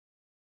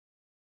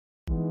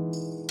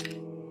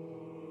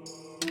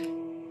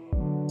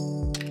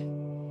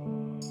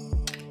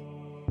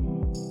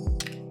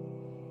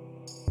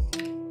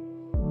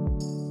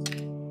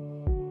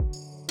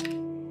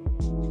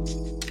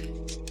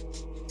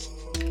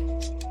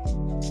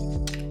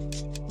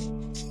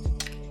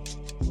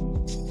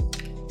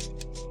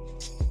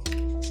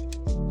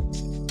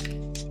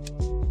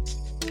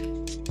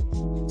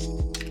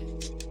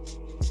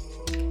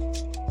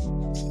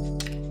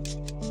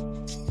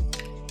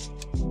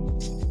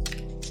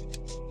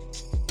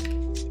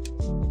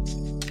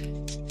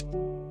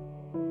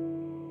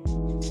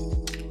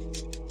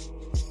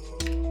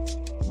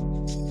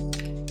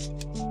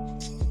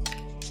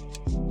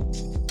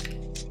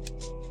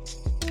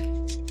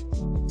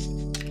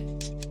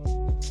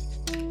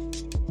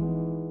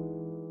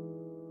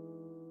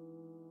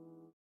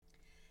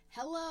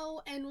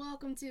and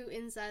welcome to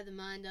Inside the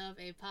Mind of,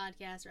 a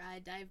podcast where I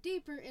dive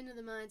deeper into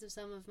the minds of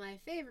some of my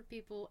favorite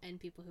people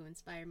and people who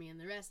inspire me in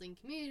the wrestling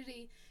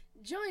community.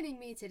 Joining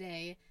me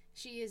today,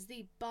 she is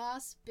the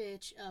boss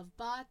bitch of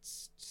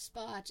bots,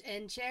 spotch,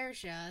 and chair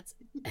shots.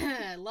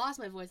 I lost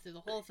my voice through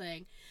the whole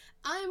thing.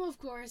 I'm, of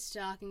course,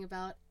 talking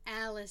about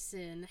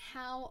Allison.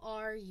 How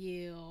are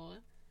you?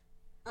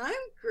 I'm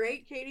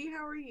great, Katie.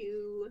 How are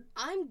you?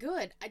 I'm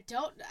good.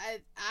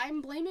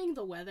 I'm blaming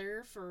the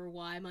weather for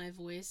why my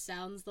voice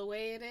sounds the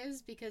way it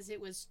is, because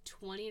it was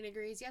 20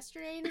 degrees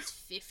yesterday and it's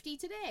 50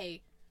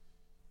 today.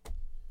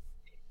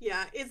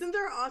 Yeah, isn't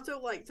there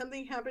also like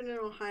something happened in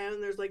Ohio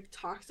and there's like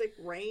toxic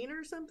rain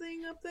or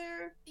something up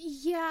there?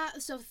 Yeah,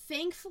 so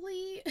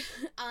thankfully,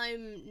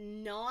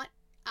 I'm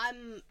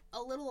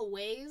a little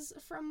ways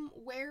from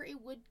where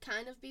it would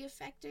kind of be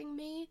affecting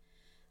me.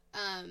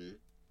 Um,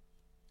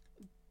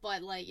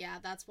 but like, yeah,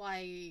 that's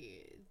why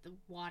the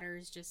water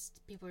is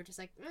just, people are just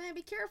like,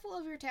 be careful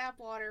of your tap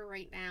water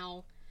right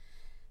now.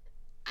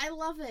 I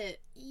love it.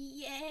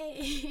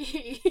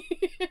 Yay.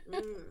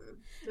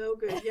 So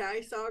good. Yeah,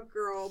 I saw a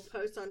girl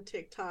post on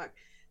TikTok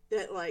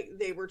that like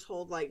they were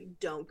told like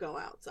don't go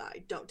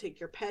outside, don't take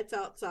your pets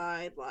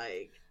outside.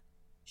 Like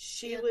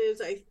she Yeah.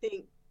 lives, I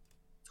think,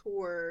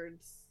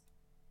 towards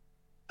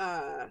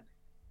uh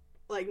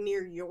like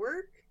near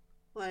York,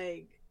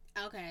 like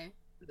Okay.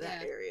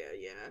 that Yeah. area.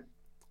 Yeah.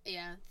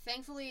 Yeah.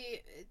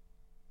 Thankfully,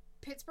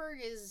 Pittsburgh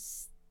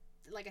is,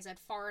 like I said,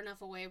 far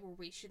enough away where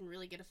we shouldn't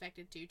really get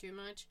affected too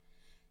much.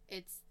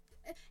 It's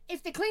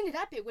If they cleaned it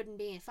up, it wouldn't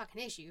be a fucking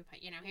issue. But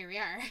here we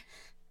are.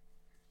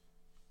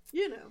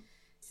 You know,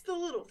 it's the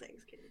little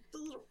things, Katie. The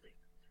little things.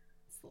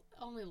 It's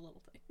only the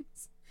little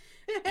things.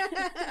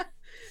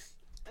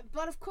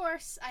 But of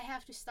course, I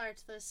have to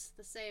start this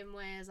the same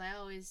way as I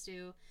always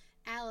do.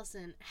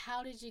 Allison,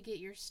 how did you get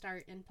your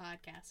start in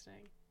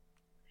podcasting?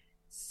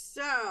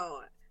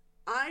 So,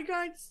 I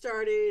got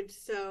started,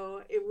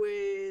 so it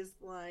was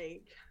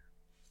like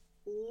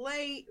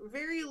late,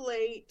 very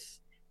late,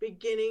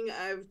 beginning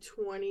of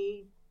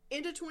 20,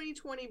 into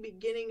 2020,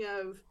 beginning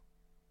of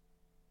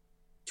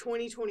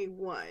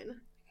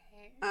 2021.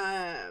 Okay.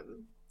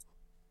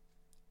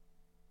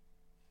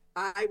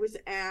 I was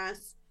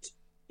asked,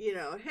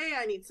 hey,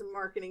 I need some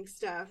marketing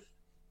stuff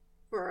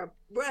for a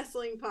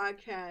wrestling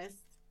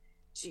podcast.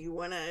 Do you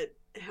want to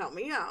help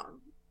me out?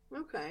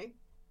 Okay,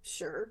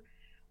 sure,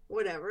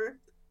 whatever.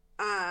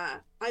 I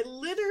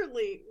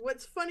literally,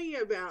 what's funny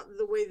about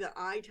the way that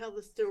I tell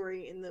the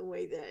story and the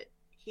way that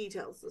he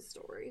tells the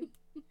story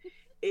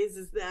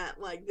is that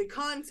like the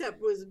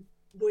concept was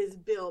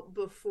built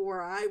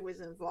before I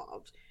was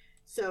involved.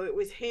 So it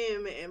was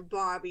him and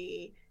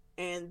Bobby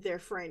and their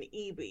friend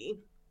Eb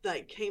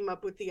that came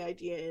up with the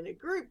idea in a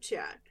group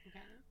chat. Okay.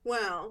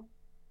 Well,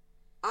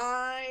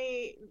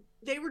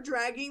 they were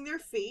dragging their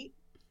feet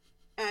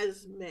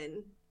as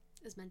men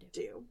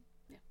do.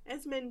 Yeah.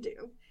 As men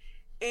do.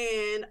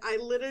 And I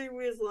literally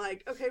was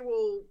like, okay,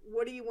 well,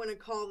 what do you want to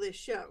call this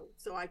show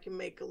so I can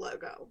make a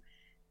logo?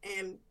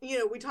 And,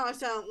 we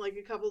tossed out like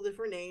a couple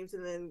different names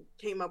and then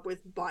came up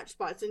with botch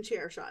spots and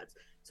chair shots.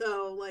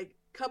 So like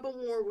a couple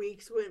more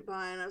weeks went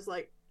by and I was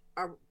like,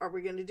 are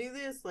we going to do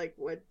this? Like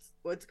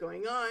what's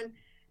going on?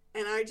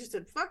 And I just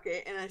said, fuck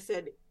it. And I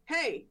said,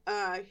 hey,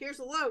 here's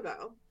a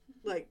logo.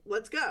 Like,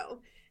 let's go.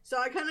 So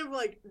I kind of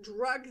like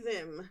drug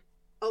them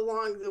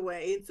along the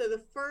way. And so the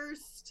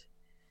first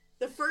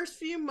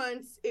few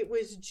months, it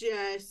was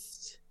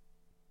just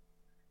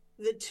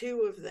the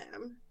two of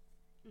them.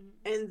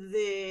 Mm-hmm. And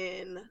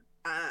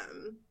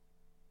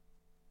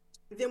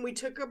then we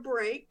took a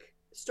break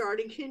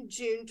starting in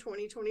June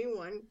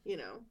 2021,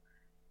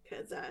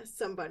 because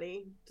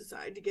somebody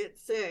decided to get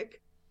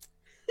sick.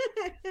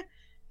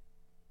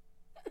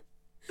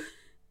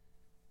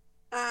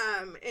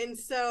 And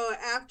so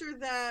after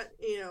that,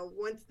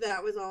 once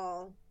that was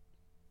all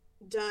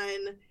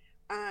done,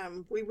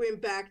 we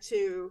went back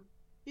to,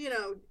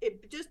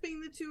 it just being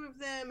the two of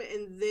them.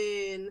 And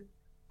then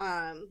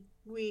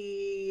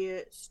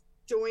we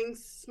joined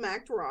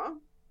Smacked Raw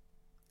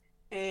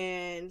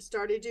and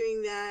started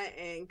doing that.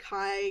 And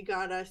Kai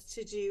got us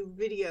to do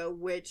video,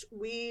 which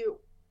we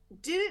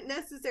didn't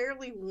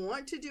necessarily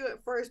want to do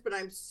at first, but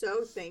I'm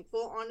so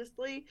thankful,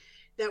 honestly,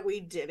 that we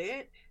did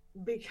it,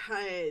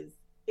 because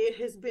it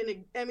has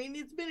been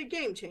it's been a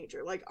game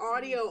changer. Like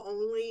audio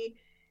only,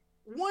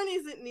 one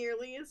isn't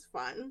nearly as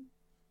fun.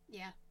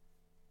 Yeah.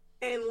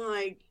 And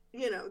like,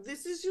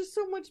 this is just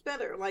so much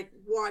better, like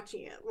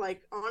watching it.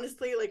 Like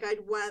honestly, like I'd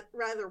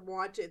rather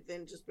watch it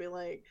than just be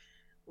like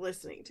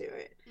listening to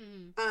it.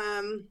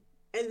 Mm-hmm.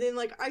 And then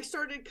like I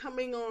started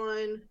coming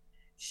on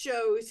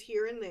shows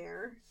here and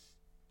there.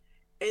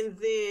 And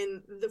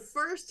then the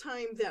first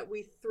time that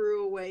we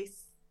threw away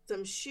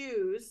some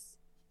shoes,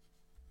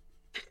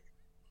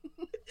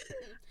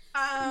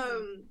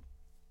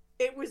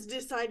 it was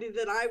decided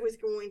that I was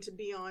going to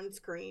be on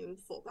screen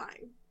full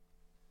time.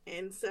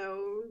 And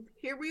so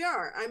here we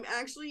are. I'm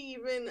actually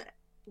even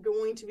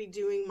going to be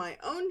doing my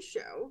own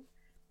show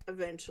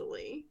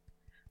eventually.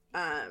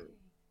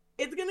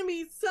 It's going to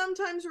be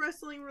sometimes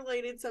wrestling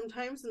related,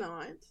 sometimes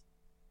not.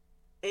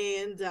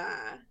 And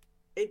I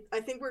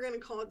think we're gonna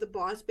call it the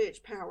Boss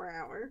Bitch Power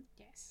Hour.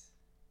 Yes.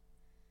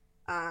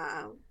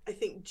 I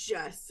think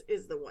Jess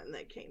is the one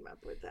that came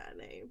up with that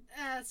name.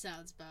 That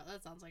sounds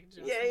like a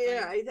Jess.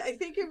 Yeah. I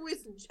think it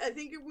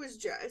was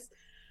Jess.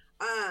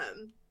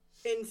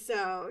 And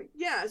so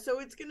yeah,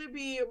 so it's gonna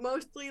be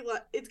mostly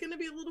like it's gonna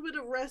be a little bit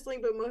of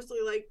wrestling, but mostly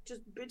like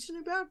just bitching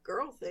about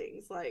girl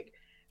things like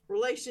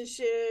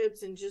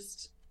relationships and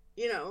just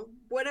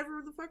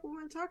whatever the fuck we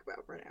want to talk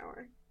about for an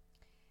hour.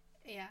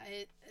 Yeah,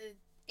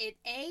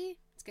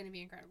 it's gonna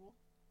be incredible,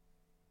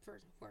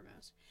 first and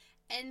foremost,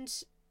 and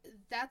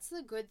that's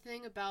the good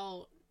thing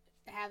about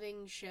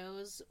having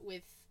shows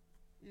with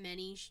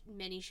many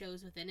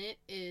shows within it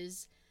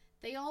is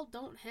they all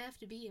don't have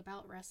to be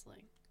about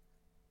wrestling.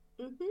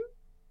 Mm-hmm.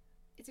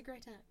 It's a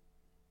great time.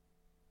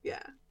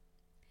 Yeah.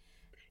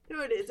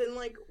 No, it is. And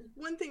like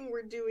one thing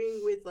we're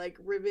doing with like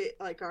Rivet,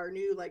 like our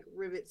new like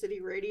Rivet City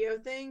Radio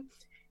thing,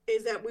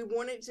 is that we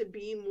want it to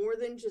be more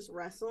than just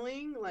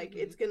wrestling. Like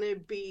it's gonna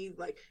be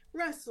like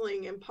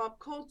wrestling and pop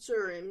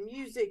culture and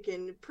music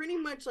and pretty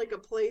much like a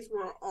place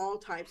where all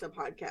types of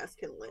podcasts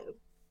can live.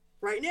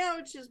 Right now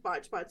it's just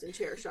botch spots and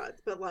chair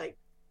shots, but like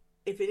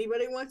if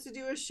anybody wants to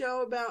do a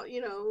show about,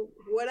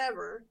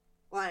 whatever,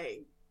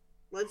 like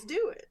let's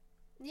do it.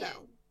 Yeah.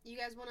 So. You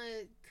guys want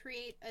to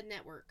create a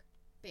network,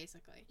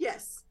 basically.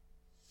 Yes.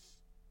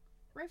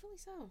 Rightfully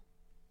so.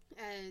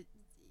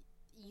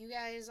 You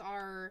guys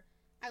are...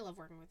 I love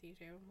working with you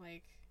two.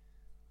 Like,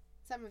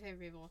 some of my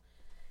favorite people.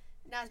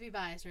 Not to be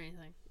biased or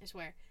anything, I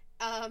swear.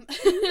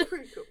 We're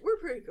pretty cool. We're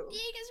pretty cool. Yeah,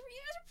 you guys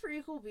are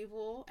pretty cool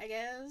people, I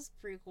guess.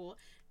 Pretty cool.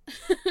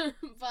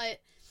 But,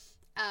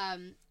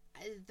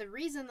 the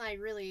reason I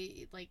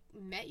really,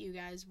 met you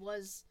guys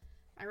was...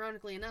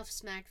 Ironically enough,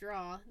 Smack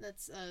Draw.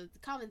 That's the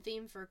common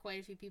theme for quite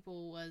a few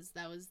people was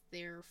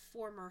their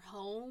former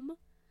home.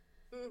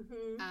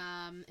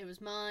 Mm-hmm. It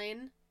was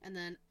mine, and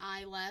then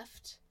I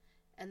left,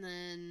 and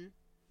then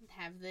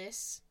have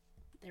this.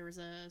 There was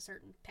a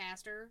certain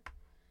pastor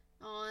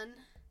on.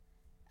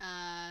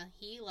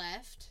 He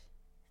left.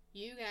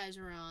 You guys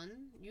are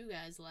on. You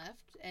guys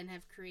left, and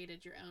have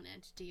created your own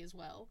entity as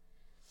well.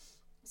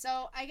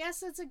 So I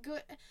guess it's a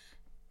good.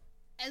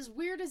 As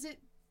weird as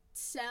it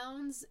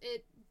sounds,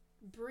 it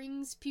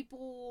brings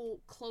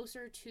people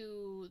closer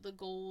to the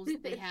goals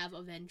that they have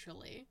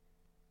eventually.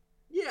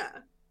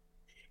 Yeah.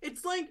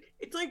 It's like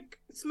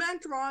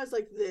Smack Draw is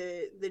like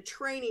the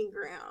training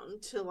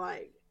ground to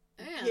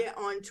get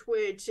on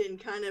Twitch and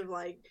kind of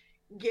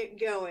get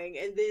going,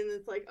 and then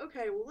it's like,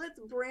 okay, well, let's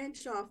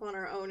branch off on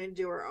our own and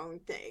do our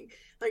own thing.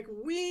 Like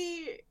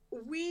we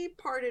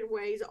parted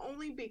ways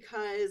only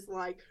because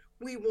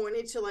we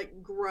wanted to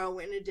grow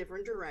in a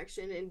different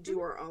direction and do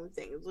our own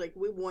things. Like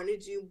we wanted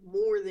to do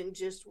more than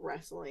just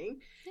wrestling,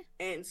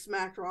 and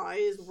Smack Raw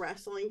is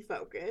wrestling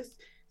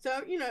focused.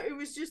 So, it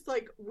was just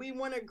we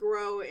want to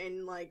grow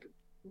and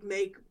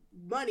make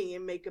money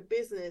and make a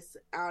business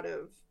out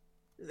of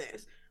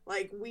this.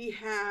 We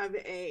have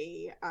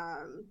a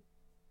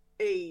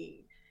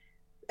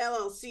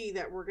LLC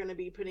that we're going to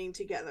be putting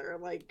together.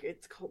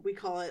 We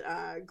call it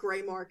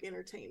Graymark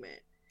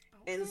Entertainment.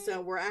 Okay. And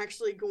so we're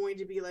actually going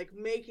to be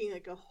making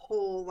a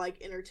whole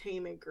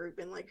entertainment group,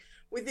 and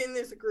within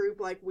this group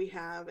we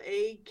have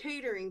a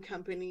catering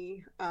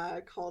company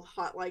called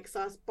Hot Like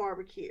Sauce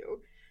Barbecue.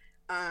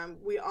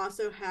 We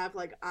also have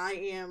I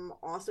am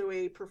also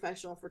a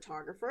professional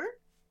photographer.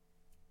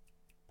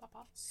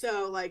 Papa.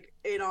 So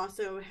it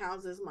also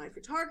houses my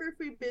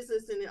photography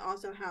business, and it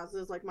also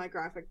houses my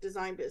graphic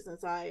design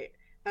business. I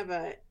have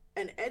an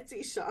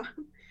Etsy shop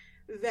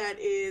that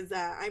is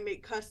I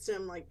make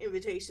custom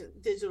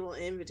digital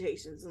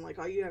invitations, and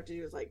all you have to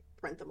do is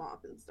print them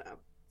off and stuff.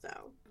 So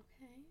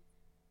okay,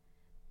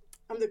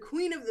 I'm the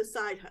queen of the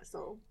side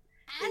hustle.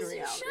 As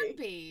you should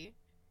be.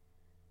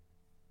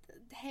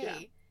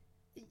 Hey,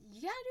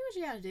 you gotta do what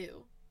you gotta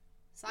do.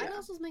 Side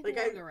hustles make the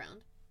world go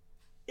round.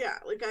 Yeah,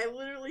 I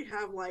literally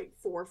have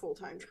 4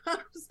 full-time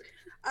jobs.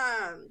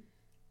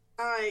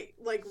 I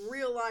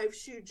real life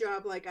shoot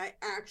job. I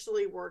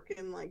actually work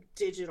in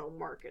digital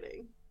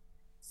marketing.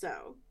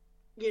 So,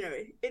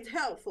 it's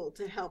helpful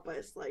to help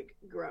us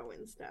grow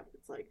and stuff.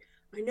 It's I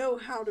know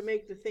how to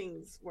make the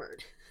things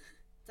work.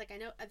 It's I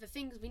know the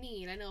things we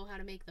need. I know how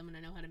to make them, and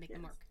I know how to make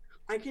them work.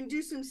 I can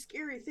do some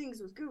scary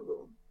things with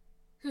Google.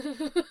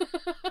 It's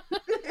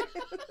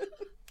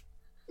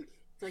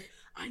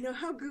I know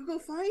how Google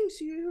finds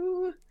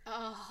you.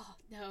 Oh,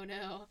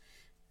 no.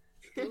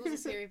 Google's a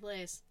scary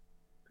place.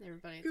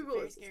 Everybody, Google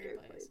is a scary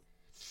place.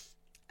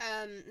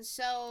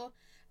 So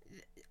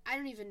I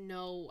don't even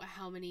know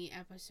how many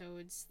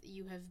episodes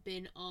you have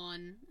been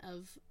on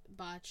of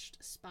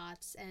Botched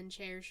Spots and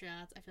Chair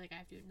Shots. I feel like I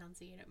have to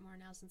enunciate it more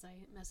now since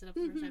I messed it up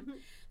the first time.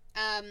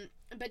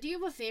 But do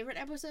you have a favorite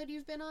episode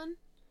you've been on?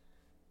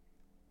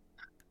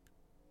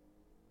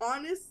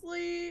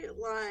 Honestly,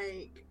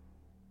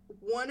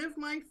 one of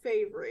my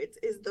favorites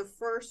is the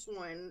first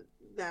one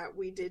that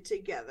we did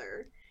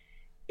together.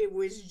 It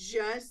was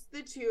just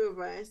the two of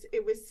us.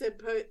 It was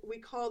we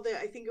called it,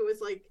 I think it was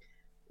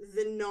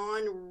the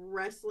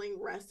non-wrestling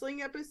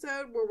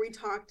episode where we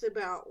talked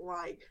about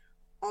like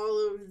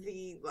all of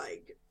the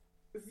like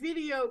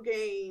video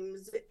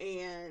games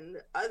and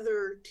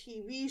other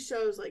TV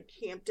shows like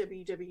Camp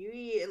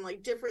WWE and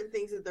like different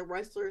things that the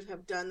wrestlers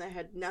have done that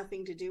had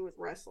nothing to do with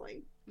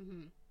wrestling.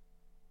 Mm-hmm.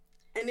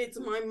 And it's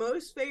my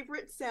most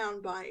favorite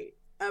soundbite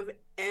of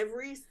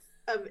every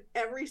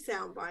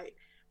soundbite.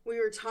 We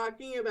were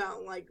talking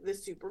about like the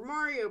Super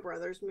Mario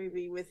Brothers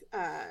movie with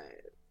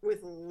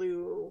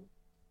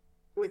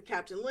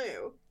Captain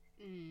Lou.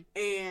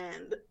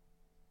 And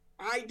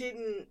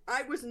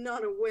I was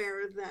not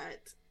aware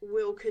that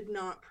Will could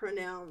not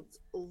pronounce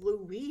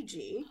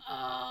Luigi.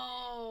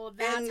 Oh,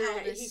 that's and how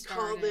that this he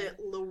started. called it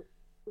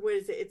what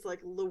is it? It's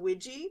like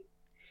Luigi.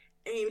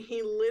 And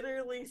he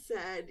literally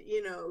said,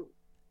 you know,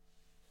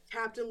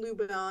 Captain Lou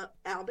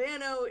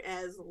Albano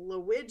as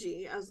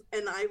Luigi,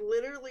 and I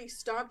literally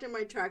stopped in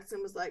my tracks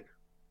and was like,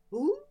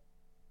 who?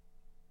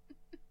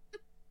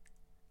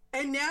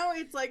 And now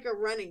it's like a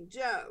running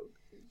joke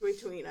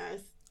between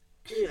us,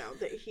 you know,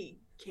 that he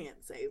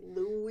can't say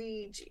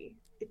Luigi.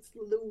 It's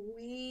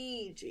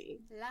Luigi.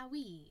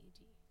 Luigi.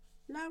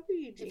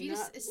 If you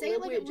just say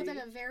it like with like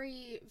a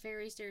very,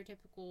 very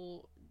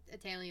stereotypical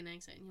Italian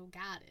accent, you'll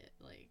got it.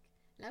 Like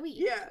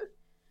Luigi. Yeah.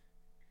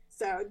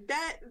 So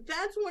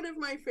that's one of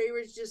my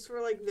favorites, just for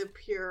like the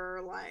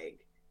pure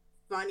like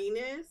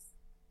funniness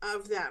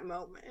of that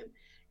moment,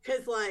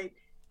 because like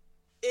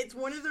it's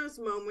one of those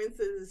moments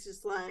that is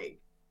just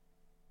like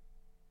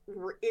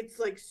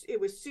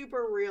it was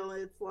super real.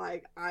 It's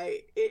like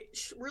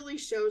really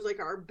shows like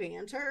our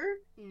banter.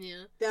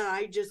 Yeah. That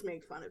I just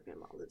make fun of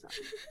him all the time.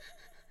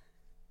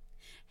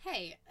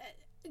 Hey,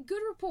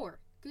 good rapport,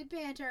 good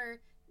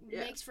banter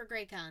makes for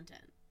great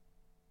content.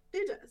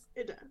 It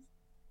does.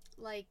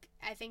 Like,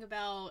 I think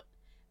about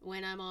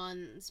when I'm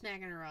on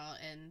Smack and Raw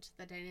and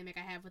the dynamic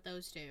I have with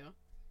those two.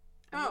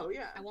 I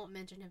won't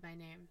mention him by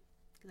name,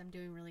 because I'm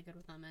doing really good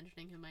with not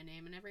mentioning him by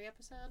name in every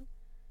episode.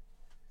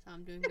 So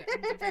I'm doing good.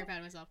 I'm very proud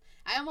of myself.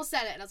 I almost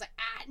said it, and I was like,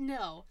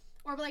 no.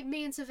 Or like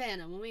me and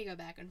Savannah, when we go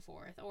back and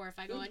forth. Or if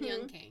I go on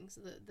Young Kings,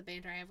 the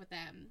banter I have with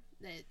them.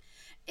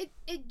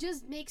 It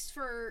just makes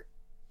for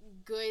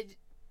good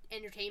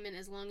entertainment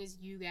as long as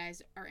you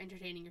guys are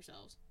entertaining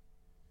yourselves.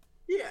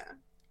 Yeah.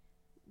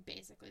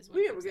 Basically is what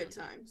we have a good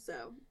time,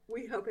 so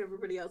we hope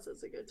everybody else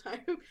has a good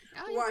time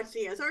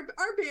watching us. Our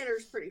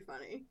banter's pretty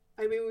funny.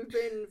 I mean, we've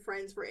been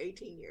friends for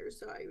 18 years,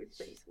 so I would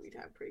think we'd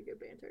have pretty good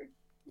banter.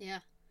 Yeah,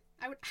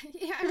 I would hope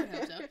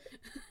so.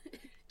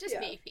 Just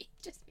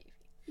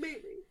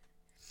maybe.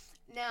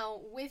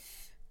 Now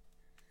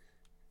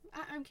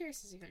I'm curious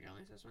to see if I can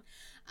answer this one.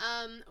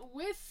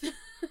 With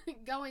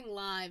going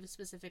live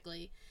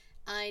specifically,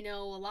 I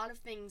know a lot of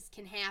things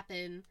can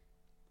happen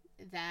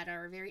that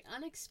are very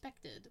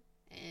unexpected.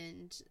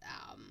 And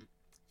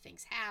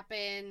things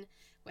happen,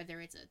 whether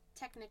it's a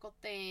technical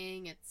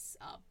thing, it's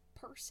a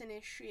person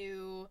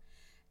issue,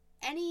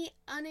 any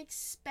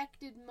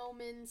unexpected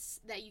moments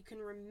that you can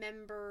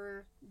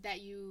remember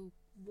that you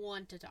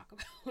want to talk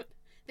about.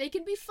 They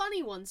can be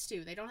funny ones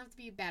too. They don't have to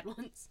be bad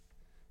ones.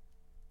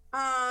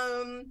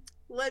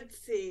 Let's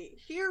see.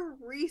 Here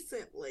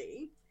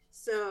recently,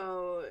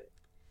 so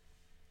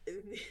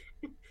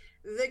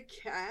the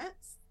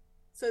cats.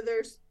 So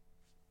there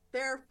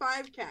are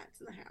 5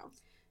 cats in the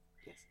house.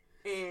 Yes.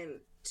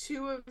 And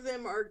 2 of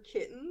them are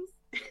kittens.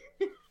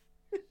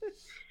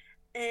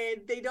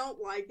 And they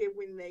don't like it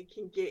when they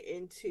can get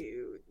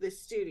into the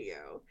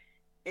studio.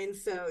 And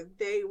so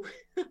they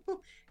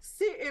will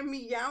sit and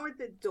meow at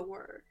the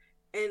door.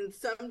 And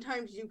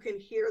sometimes you can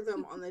hear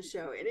them on the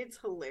show. And it's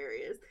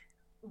hilarious.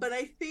 But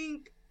I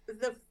think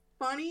the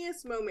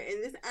funniest moment,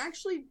 and this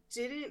actually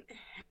didn't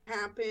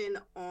happen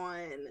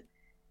on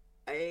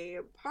a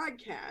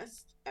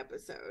podcast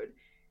episode.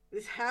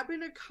 This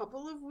happened a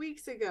couple of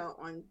weeks ago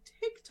on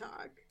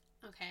TikTok.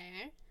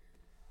 Okay.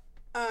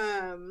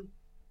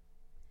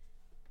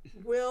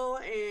 Will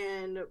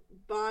and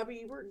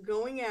Bobby were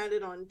going at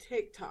it on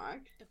TikTok.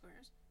 Of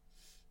course.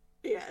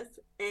 Yes.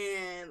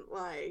 And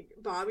like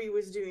Bobby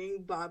was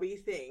doing Bobby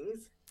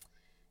things.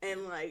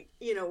 And like,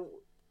 you know,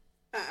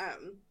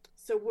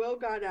 so Will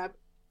got up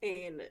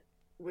and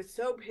was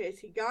so pissed.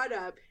 He got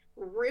up,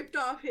 ripped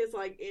off his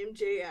like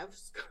MJF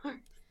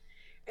scarf,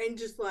 and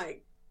just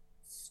like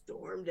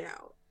stormed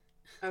out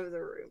of the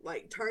room,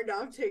 like turned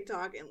off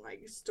TikTok and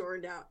like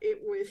stormed out. It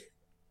was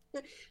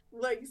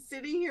like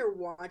sitting here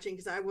watching,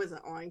 because I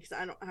wasn't on, because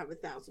I don't have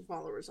 1,000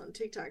 followers on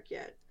TikTok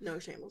yet. No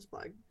shameless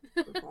plug.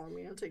 Follow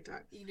me on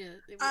TikTok. You do.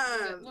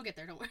 We'll get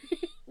there. Don't worry.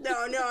 No,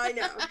 I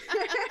know.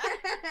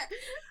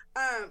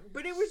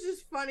 But it was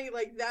just funny,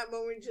 like that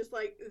moment, just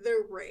like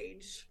the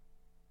rage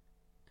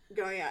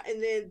going out.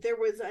 And then there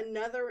was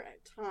another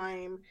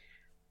time.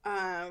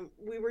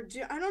 We were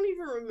I don't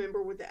even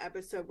remember what the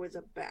episode was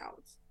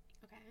about.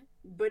 Okay.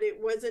 But it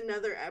was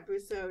another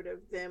episode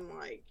of them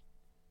like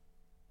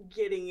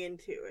getting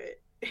into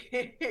it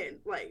and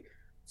like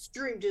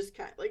stream just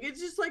cut. Like it's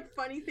just like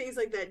funny things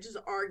like that, just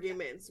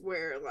arguments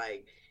where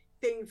like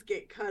things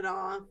get cut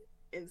off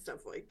and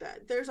stuff like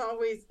that. There's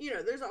always,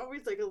 there's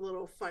always like a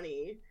little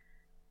funny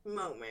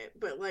moment,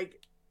 but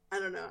like, I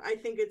don't know. I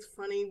think it's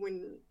funny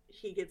when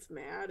he gets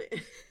mad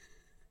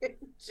and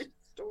just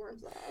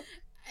storms off.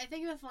 I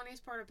think the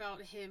funniest part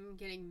about him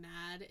getting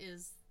mad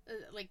is,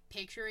 like,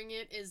 picturing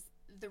it is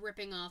the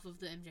ripping off of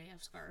the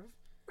MJF scarf.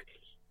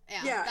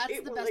 Yeah,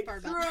 that's the best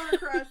part about it.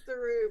 Thrown across the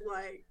room,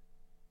 like,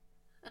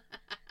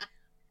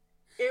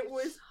 it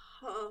was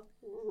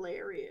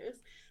hilarious.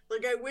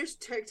 Like, I wish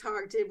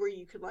TikTok did where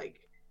you could,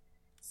 like,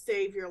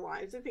 save your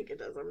lives. I think it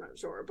does, I'm not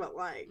sure. But,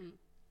 like,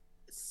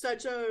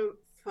 such a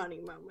funny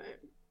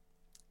moment.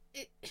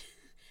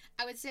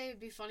 I would say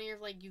it'd be funnier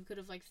if, like, you could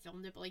have, like,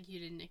 filmed it, but, like,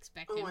 you didn't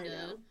expect him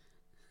to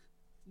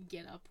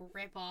get up,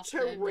 rip off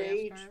the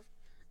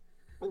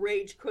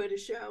rage quit a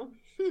show.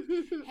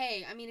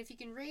 Hey, I mean, if you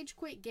can rage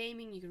quit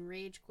gaming, you can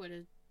rage quit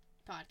a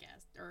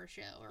podcast or a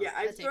show. Or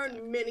I've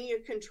thrown many a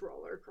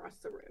controller across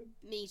the room.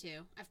 Me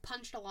too. I've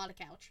punched a lot of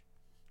couch.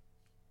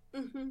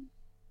 Mm-hmm.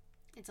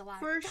 It's a lot.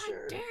 For God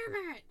sure.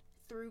 Damn it!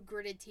 Through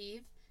gritted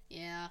teeth.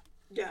 Yeah.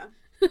 Yeah.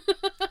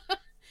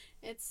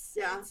 It's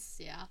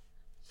yeah.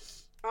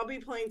 I'll be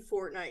playing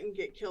Fortnite and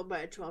get killed by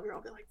a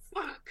 12-year-old. I'll be like,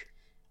 fuck.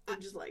 I'm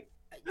just like,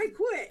 I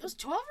quit. Those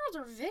 12-year-olds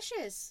are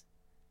vicious.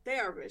 They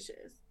are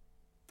vicious.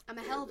 I'm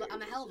a hell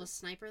of a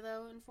sniper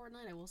though in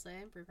Fortnite. I will say,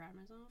 I'm pretty proud of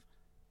myself.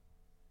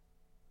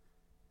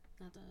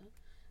 Not the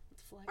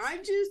flex. I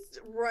just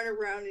run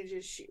around and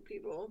just shoot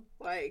people.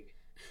 Like,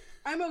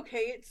 I'm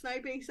okay at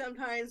sniping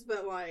sometimes,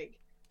 but like,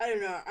 I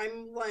don't know.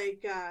 I'm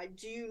like,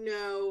 do you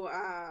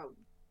know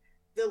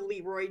the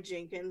Leroy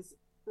Jenkins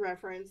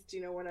reference? Do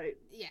you know what I?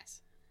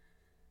 Yes.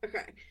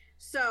 Okay,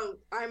 so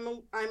I'm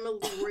a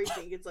Leroy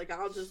Jenkins. Like,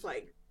 I'll just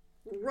like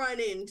run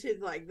into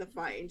like the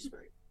fight and just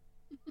like.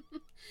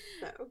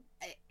 So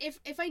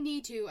if I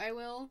need to, I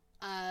will.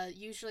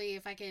 Usually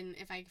if I can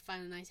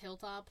find a nice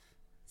hilltop,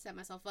 set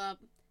myself up,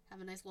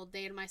 have a nice little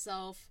day to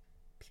myself.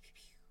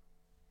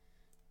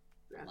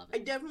 Yeah. Love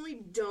it. I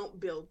definitely don't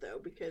build though,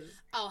 because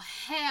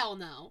hell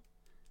no.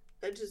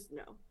 I just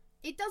no.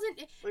 It doesn't.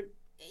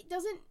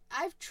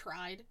 I've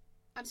tried.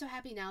 I'm so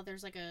happy now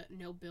there's like a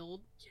no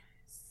build. Yes.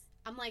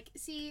 I'm like,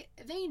 see,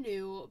 they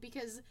knew,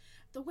 because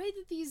the way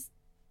that these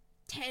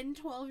 10,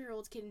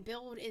 12-year-olds can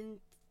build in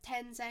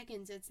 10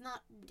 seconds, it's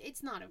not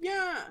okay.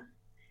 Yeah.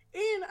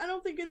 And I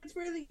don't think it's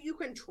fair that you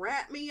can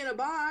trap me in a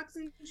box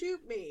and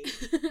shoot me.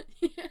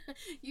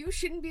 You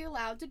shouldn't be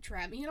allowed to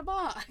trap me in a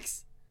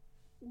box.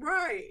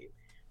 Right.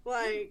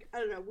 Like, I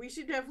don't know. We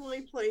should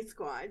definitely play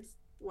squads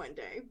one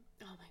day.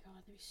 Oh my god,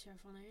 that'd be so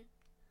funny.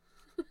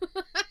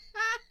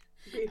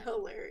 Be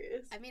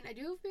hilarious. I mean, I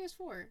do have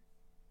PS4.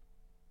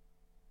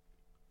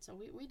 So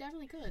we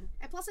definitely could.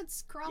 And plus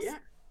it's cross. Yeah.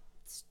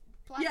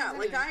 Yeah,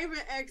 like I have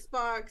an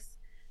Xbox,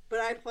 but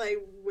I play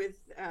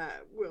with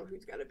Will,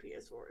 who's got a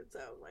PS4,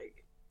 so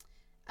like.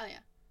 Oh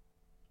yeah,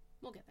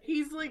 we'll get there.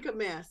 He's like a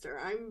master.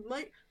 I'm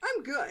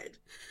good,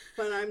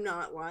 but I'm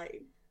not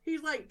like.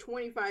 He's like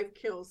 25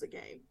 kills a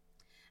game.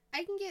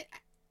 I can get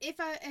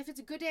if it's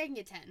a good day, I can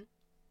get 10,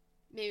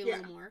 maybe a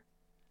little more,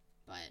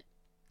 but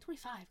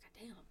 25.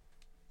 Goddamn.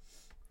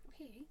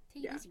 Okay,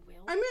 take it easy,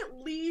 Will.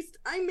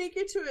 I make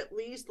it to at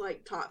least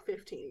like top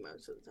 15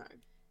 most of the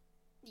time.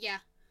 Yeah.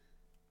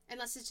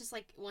 Unless it's just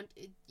like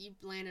you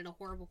land in a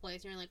horrible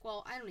place and you're like,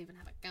 well, I don't even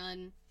have a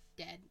gun.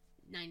 Dead.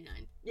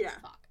 99. Yeah.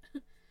 Fuck.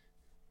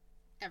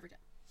 Every time.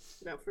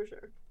 No, for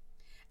sure.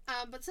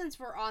 But since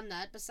we're on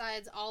that,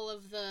 besides all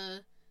of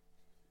the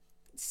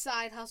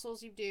side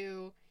hustles you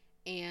do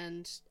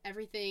and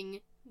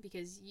everything,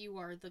 because you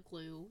are the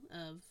glue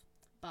of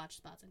botch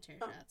spots and chair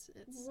shots,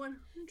 it's 100%.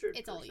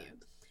 It's all you.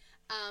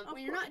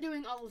 When you're not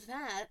doing all of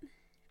that,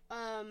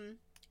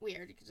 we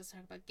already could just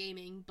talk about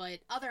gaming, but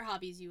other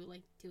hobbies you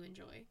like to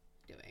enjoy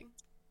doing.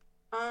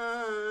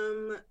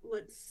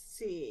 Let's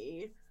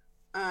see.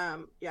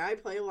 Yeah, I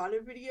play a lot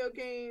of video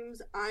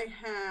games. I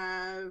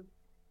have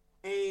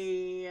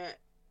a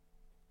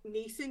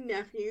niece and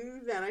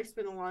nephew that I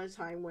spend a lot of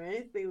time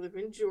with. They live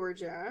in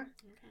Georgia.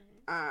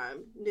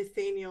 Okay.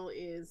 Nathaniel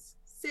is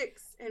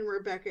 6 and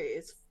Rebecca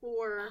is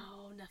 4.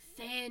 Oh,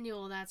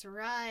 Nathaniel, that's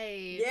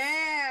right.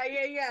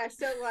 Yeah.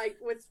 So like,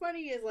 what's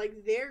funny is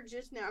like they're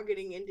just now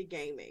getting into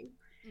gaming.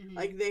 Mm-hmm.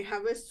 Like they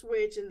have a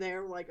Switch and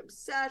they're like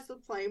obsessed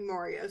with playing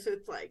Mario. So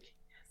it's like,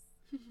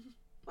 yes.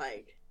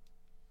 Like,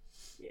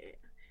 yeah.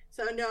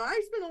 So no,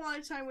 I spend a lot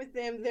of time with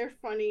them. They're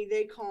funny.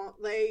 They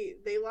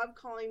love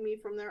calling me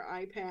from their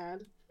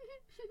iPad.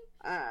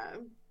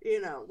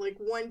 Like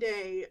one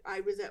day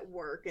I was at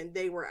work and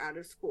they were out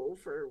of school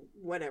for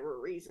whatever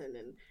reason,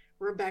 and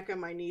Rebecca,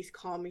 my niece,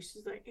 called me.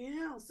 She's like, "Hey,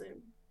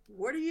 Allison,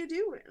 what are you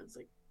doing?" I was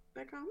like,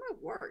 "Becca, I'm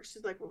at work."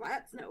 She's like, "Well,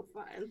 that's no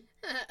fun."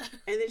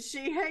 And then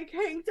she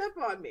hangs up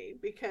on me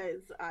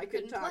because I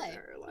couldn't talk to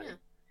her. Like,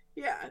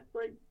 yeah,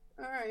 like,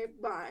 all right,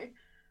 bye.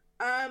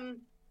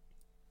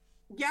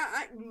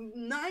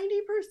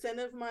 90%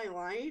 of my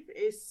life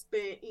is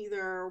spent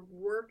either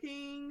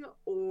working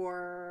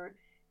or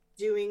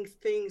doing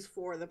things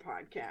for the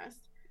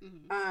podcast.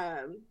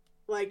 Mm-hmm.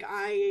 Like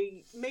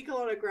I make a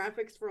lot of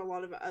graphics for a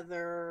lot of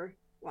other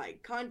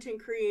like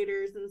content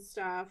creators and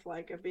stuff.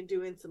 Like I've been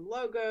doing some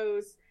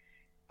logos.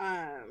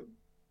 I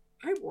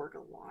work a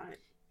lot.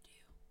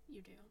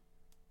 You do.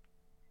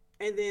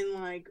 And then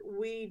like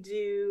we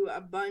do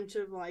a bunch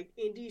of like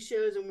indie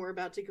shows, and we're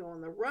about to go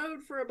on the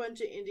road for a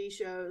bunch of indie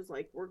shows.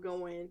 Like we're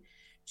going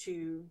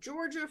to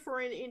Georgia for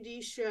an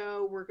indie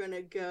show. We're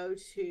gonna go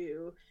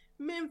to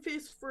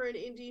Memphis for an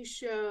indie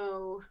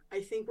show. I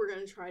think we're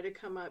gonna try to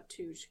come up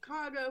to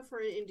Chicago for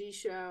an indie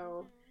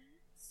show.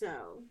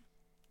 So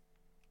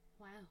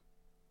wow.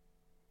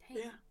 Dang.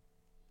 Yeah.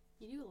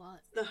 You do a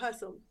lot. The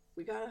hustle.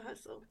 We gotta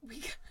hustle.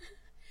 We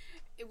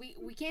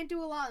can't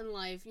do a lot in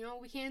life. You know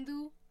what we can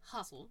do?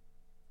 Hustle.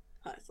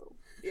 Hustle.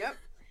 Yep.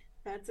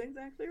 That's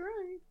exactly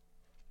right.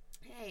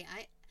 Hey,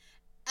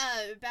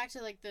 back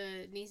to like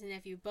the niece and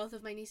nephew. Both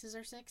of my nieces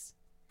are 6.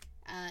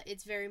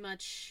 It's very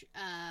much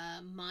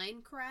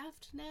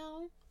Minecraft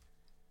now.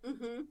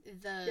 Mm-hmm.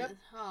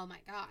 Oh my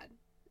god.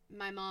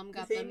 My mom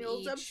got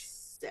Nathaniel's them each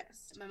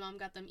obsessed. My mom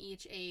got them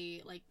each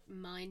a like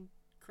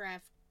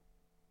Minecraft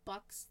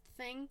bucks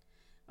thing.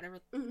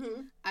 Whatever.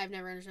 Mm-hmm. I've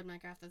never understood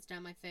Minecraft. That's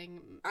not my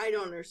thing. I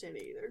don't understand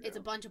it either. It's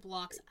a bunch of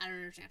blocks. I don't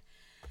understand.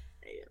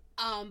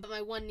 Yeah. But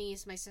my one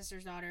niece, my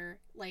sister's daughter,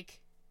 like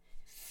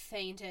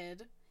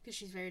fainted because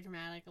she's very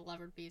dramatic, a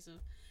lover piece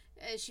of.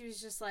 She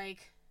was just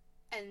like,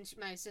 and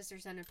my sister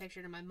sent a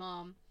picture to my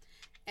mom,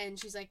 and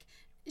she's like,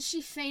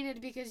 she fainted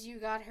because you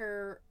got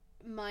her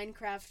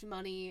Minecraft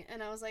money,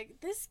 and I was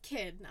like, this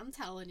kid, I'm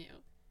telling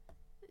you,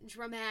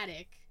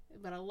 dramatic,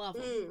 but I love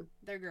them.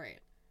 They're great.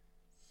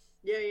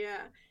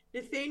 Yeah.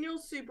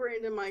 Nathaniel's super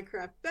into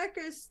Minecraft.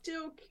 Becca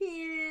still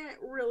can't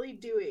really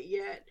do it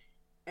yet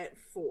at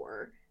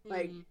 4.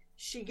 Like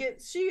she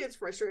gets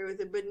frustrated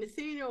with it, but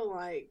Nathaniel,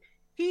 like,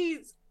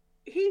 he's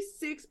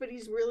 6, but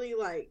he's really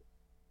like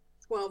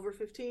 12 or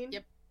 15.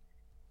 Yep.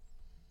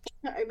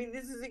 I mean,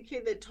 this is a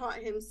kid that taught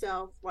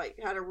himself like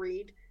how to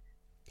read.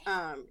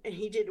 And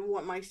he didn't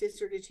want my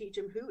sister to teach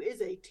him, who is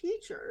a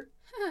teacher.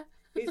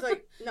 He's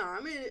like, no,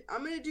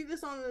 I'm gonna do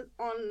this on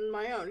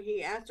my own.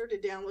 He asked her to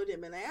download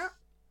him an app.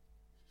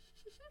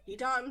 He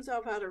taught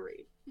himself how to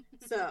read.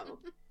 So,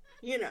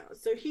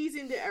 so he's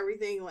into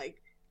everything.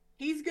 Like,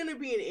 he's gonna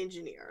be an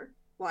engineer.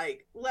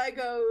 Like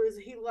Legos,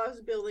 he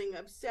loves building,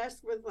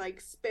 obsessed with like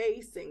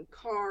space and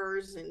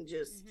cars, and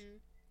just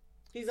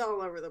he's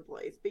all over the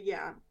place. But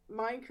yeah,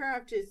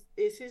 Minecraft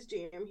is his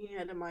jam. He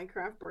had a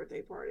Minecraft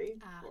birthday party,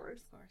 of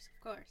course.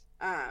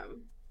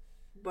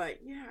 But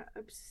yeah,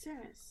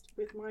 obsessed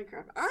with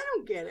Minecraft. I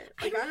don't get it.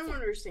 Like, I don't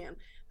understand.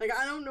 Like,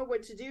 I don't know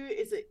what to do.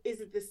 Is it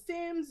The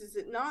Sims? Is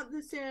it not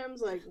The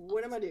Sims? Like,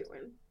 what am I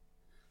doing?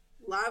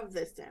 Love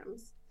The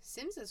Sims.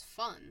 Sims is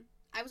fun.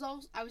 I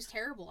was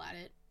terrible at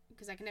it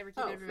because I can never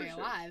keep everybody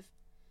alive.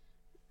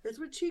 That's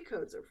what cheat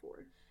codes are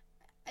for.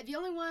 The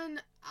only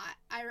one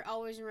I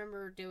always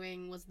remember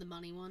doing was the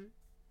money one.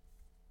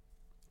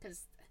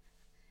 Because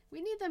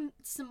we need them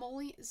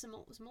simoleons,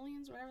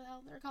 whatever the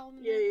hell they're called.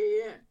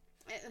 Yeah.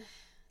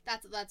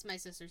 That's my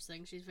sister's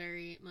thing. She's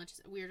very much.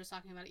 We were just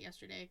talking about it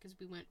yesterday because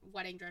we went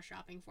wedding dress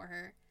shopping for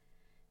her.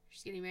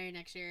 She's getting married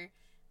next year,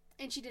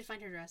 and she did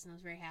find her dress, and I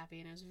was very happy,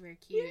 and it was very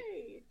cute.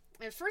 Yay!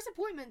 And first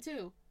appointment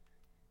too.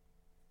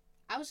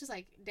 I was just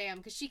like, damn,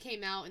 because she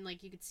came out and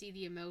like you could see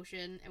the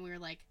emotion, and we were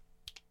like,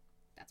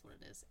 that's what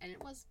it is, and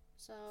it was.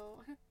 So,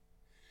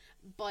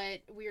 but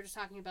we were just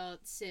talking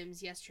about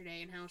Sims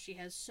yesterday and how she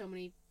has so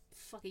many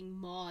fucking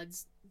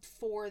mods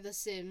for the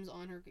Sims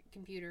on her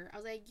computer. I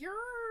was like,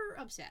 you're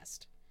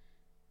obsessed.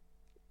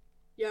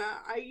 Yeah,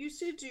 I used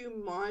to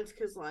do mods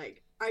because,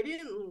 like, I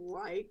didn't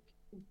like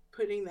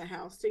putting the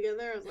house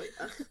together. I was like,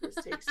 ugh, this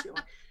takes too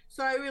long.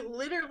 So I would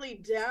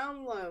literally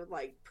download,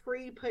 like,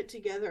 pre-put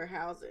together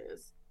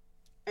houses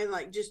and,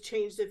 like, just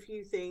changed a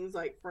few things,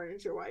 like,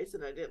 furniture-wise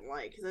that I didn't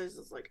like because I was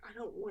just like, I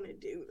don't want to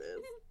do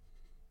this.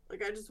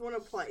 Like, I just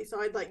want to play. So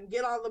I'd, like,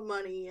 get all the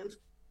money and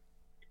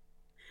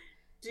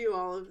do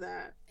all of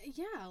that.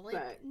 Yeah,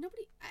 like,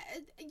 nobody...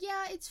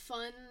 yeah, it's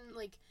fun,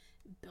 like,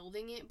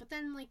 building it, but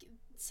then, like,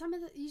 some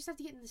of the... You just have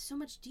to get into so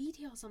much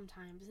detail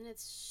sometimes, and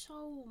it's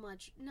so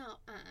much... No,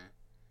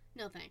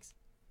 no thanks.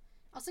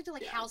 I'll stick to,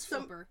 like, House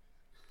Flipper.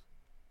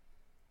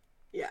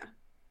 Yeah.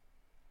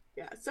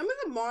 Yeah, some of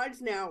the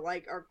mods now,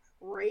 like, are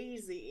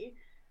crazy.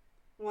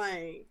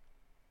 Like,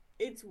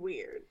 it's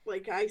weird.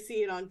 Like, I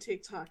see it on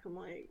TikTok, I'm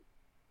like,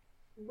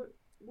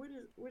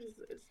 what is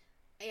this?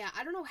 Yeah,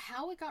 I don't know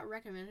how it got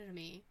recommended to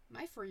me.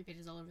 My For You page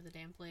is all over the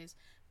damn place.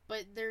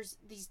 But there's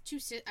these two,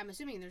 I'm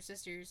assuming they're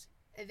sisters.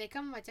 They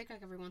come on my TikTok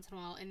every once in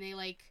a while, and they,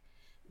 like,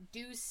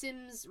 do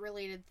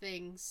Sims-related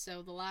things.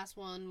 So the last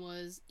one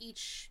was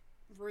each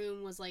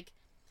room was, like,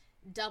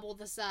 double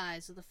the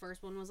size. So the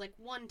first one was, like,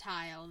 1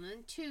 tile, and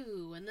then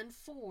 2, and then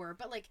 4.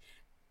 But, like,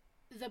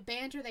 the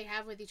banter they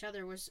have with each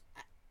other was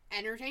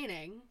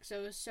entertaining,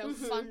 so it was so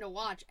fun to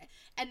watch.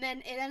 And then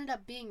it ended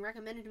up being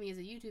recommended to me as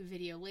a YouTube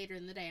video later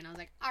in the day, and I was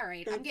like,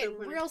 alright, I'm getting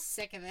real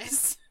sick of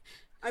this.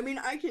 I mean,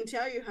 I can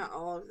tell you how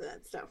all of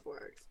that stuff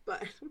works,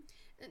 but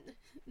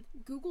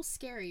Google's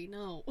scary,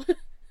 no.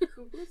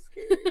 Google's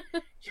scary.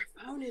 Your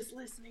phone is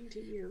listening to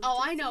you. Oh,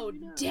 I know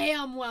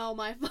damn well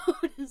my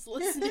phone is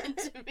listening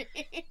to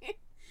me.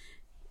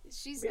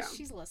 She's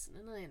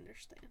listening, I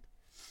understand.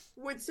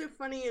 What's so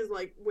funny is,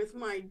 like, with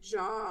my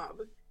job,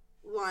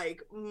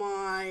 like,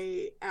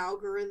 my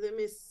algorithm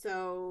is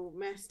so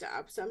messed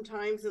up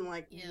sometimes, and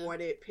like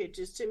what it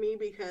pitches to me,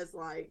 because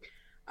like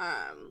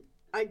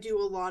I do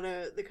a lot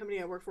of, the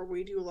company I work for,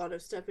 we do a lot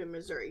of stuff in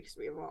Missouri because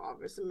we have an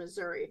office in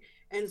Missouri,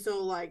 and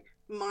so like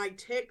my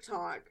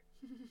TikTok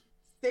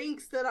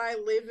thinks that I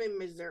live in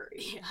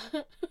Missouri.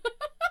 Yeah.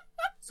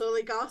 So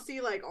like I'll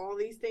see like all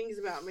these things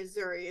about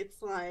Missouri.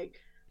 It's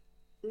like,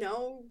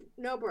 no,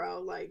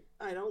 bro, like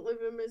I don't live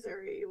in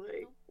Missouri.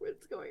 Like,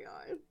 what's going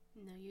on?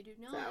 No, you do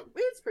not. So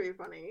it's pretty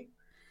funny.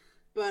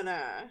 But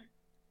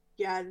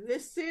yeah, The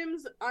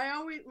Sims,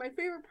 my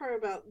favorite part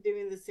about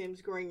doing The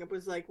Sims growing up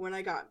was like when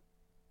I got,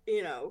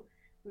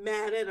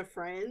 mad at a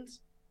friend,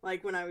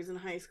 like when I was in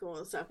high school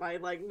and stuff,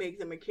 I'd like make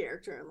them a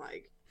character and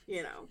like,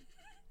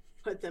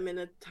 put them in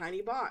a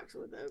tiny box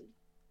with a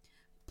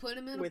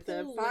fire with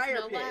no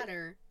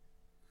ladder.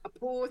 A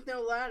pool with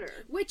no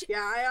ladder. Which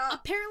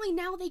apparently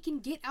now they can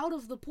get out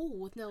of the pool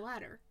with no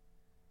ladder.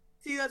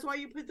 See, that's why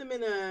you put them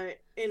in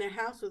a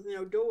house with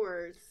no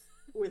doors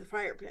with a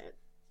fire pit.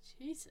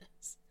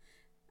 Jesus.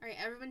 Alright,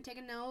 everyone take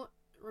a note.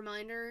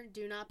 Reminder,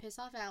 do not piss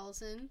off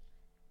Allison.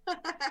 Or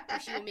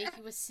she will make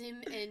you a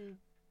sim and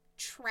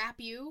trap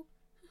you.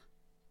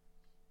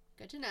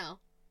 Good to know.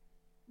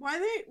 Why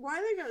they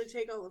gotta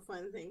take all the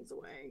fun things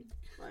away?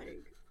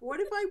 Like, what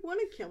if I want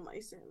to kill my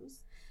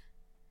Sims?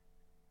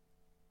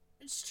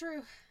 It's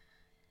true.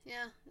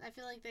 Yeah, I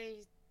feel like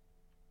they...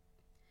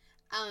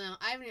 I don't know.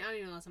 I don't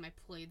even know the last time I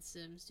played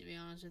Sims, to be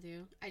honest with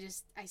you.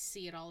 I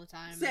see it all the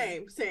time.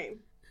 Same.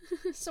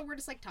 So we're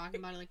just like talking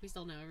about it like we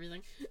still know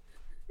everything.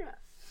 Yeah.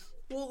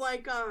 Well,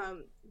 like,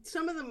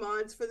 some of the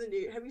mods for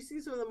have you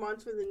seen some of the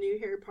mods for the new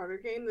Harry Potter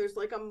game? There's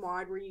like a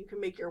mod where you can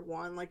make your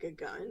wand like a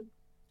gun.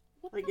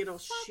 What like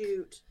it'll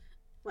shoot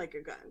like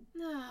a gun.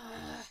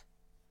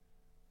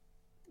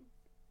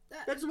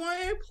 That's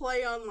why I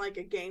play on like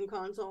a game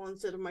console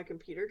instead of my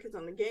computer, because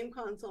on the game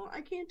console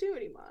I can't do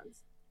any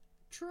mods.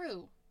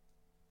 True.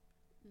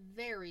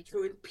 Very true.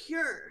 So it's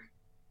pure.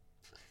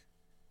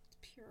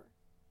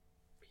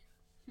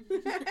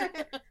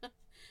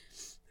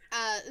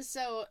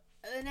 So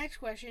the next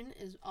question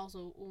is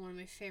also one of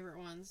my favorite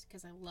ones,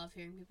 because I love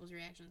hearing people's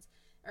reactions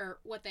or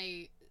what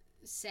they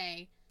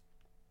say.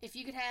 If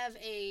you could have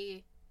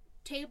a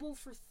table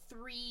for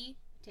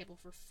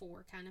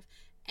four kind of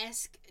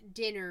esque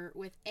dinner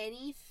with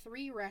any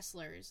 3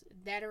 wrestlers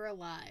that are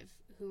alive,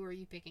 who are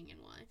you picking and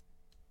why?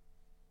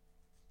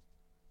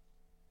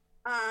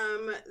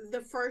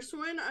 The first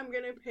one I'm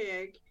gonna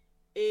pick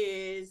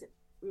is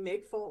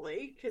Mick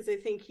Foley, because I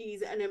think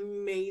he's an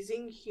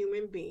amazing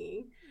human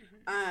being.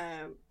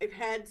 Mm-hmm. I've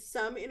had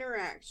some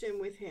interaction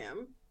with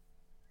him.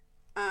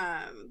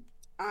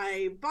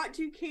 I bought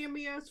 2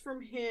 cameos from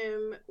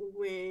him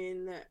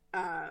when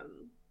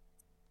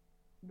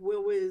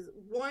Will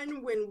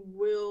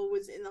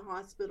was in the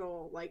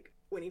hospital, like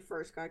when he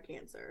first got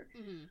cancer.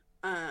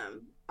 Mm-hmm.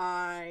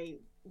 I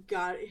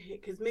got,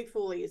 because Mick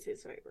Foley is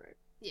his favorite.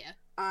 Yeah.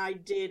 I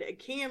did a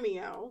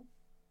cameo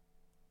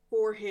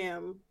for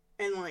him,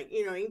 and like,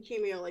 in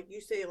cameo, like you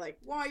say, like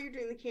while you're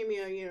doing the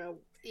cameo,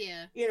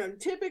 yeah,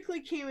 typically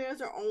cameos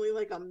are only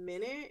like a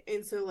minute,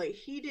 and so like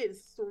he did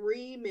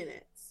 3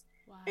 minutes.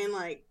 Wow. And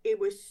like it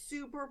was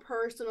super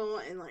personal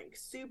and like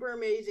super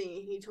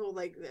amazing. He told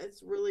like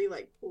this really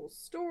like cool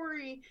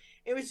story.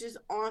 It was just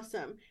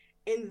awesome.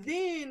 And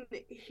then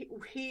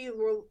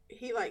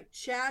he like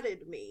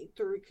chatted me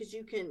through, because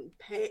you can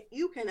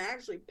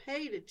actually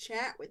pay to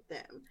chat with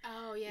them.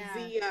 Oh yeah.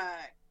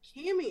 Via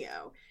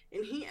Cameo,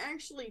 and he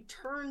actually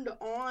turned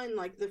on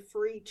like the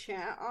free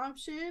chat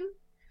option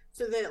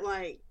so that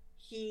like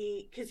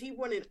because he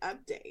wanted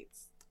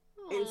updates.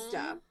 Aww. And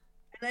stuff.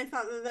 And I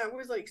thought that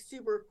was like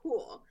super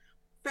cool.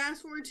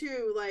 Fast forward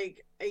to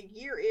like a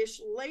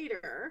year-ish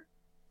later,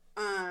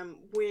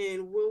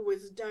 when Will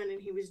was done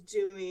and he was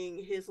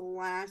doing his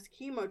last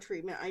chemo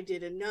treatment, I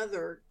did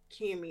another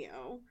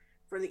cameo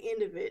for the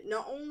end of it.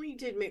 Not only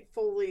did Mick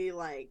Foley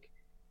like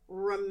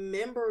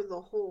remember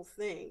the whole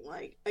thing,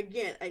 like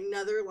again,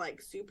 another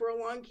like super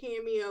long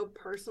cameo,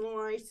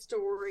 personalized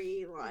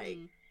story, like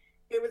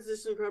it was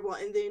just incredible.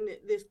 And then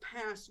this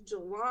past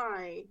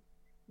July,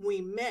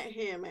 we met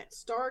him at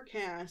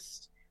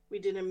StarCast. We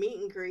did a meet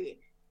and greet,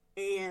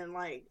 and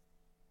like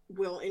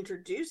Will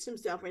introduced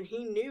himself, and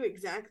he knew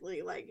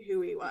exactly like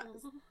who he was.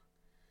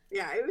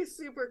 Yeah, it was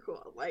super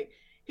cool. Like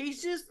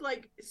he's just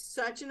like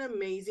such an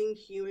amazing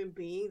human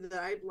being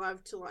that I'd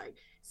love to like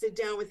sit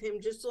down with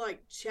him just to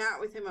like chat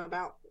with him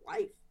about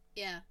life.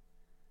 Yeah.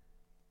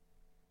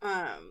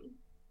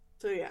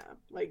 So yeah,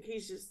 like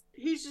he's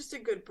just a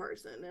good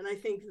person, and I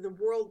think the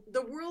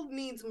world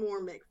needs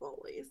more Mick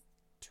Foleys.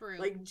 True.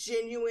 Like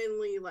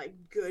genuinely like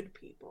good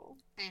people.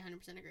 I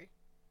 100% agree.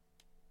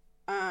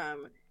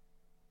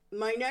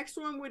 My next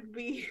one would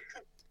be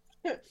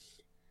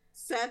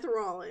Seth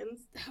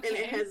Rollins, Okay. and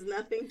it has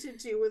nothing to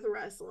do with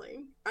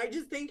wrestling. I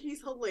just think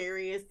he's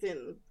hilarious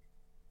and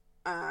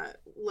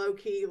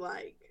low-key,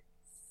 like,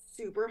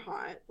 super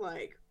hot.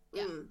 Like,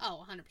 Yeah.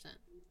 Oh, 100%.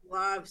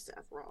 love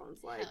Seth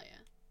Rollins. Like, Hell yeah.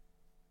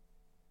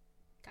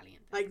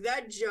 Caliente. like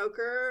that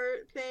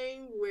Joker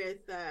thing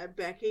with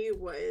Becky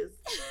was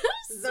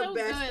So the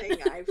best good.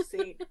 thing I've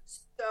seen.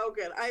 So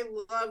good. I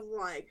love,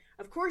 like,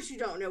 of course you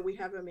don't know we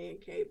have a man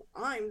cave.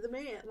 I'm the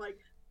man. Like,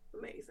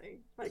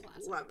 amazing. Like,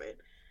 Classic. love it.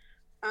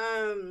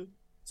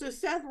 So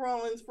Seth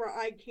Rollins for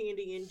eye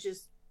candy and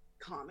just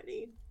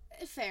comedy.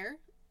 Fair.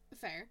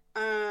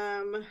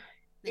 Then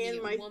Then you and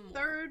get my one more.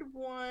 third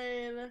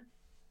one,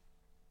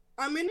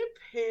 I'm gonna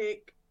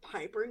pick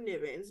Piper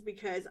Nivens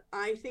because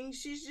I think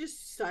she's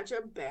just such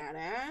a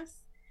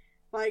badass.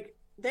 Like,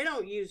 they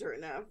don't use her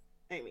enough.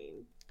 I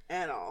mean,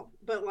 at all.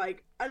 But,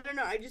 like, I don't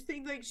know. I just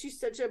think, like, she's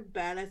such a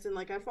badass, and,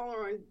 like, I follow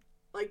her on,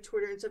 like,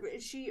 Twitter and stuff,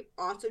 and she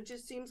also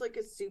just seems like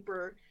a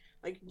super,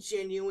 like,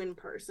 genuine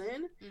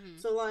person. Mm-hmm.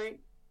 So, like,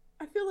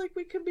 I feel like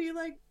we could be,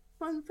 like,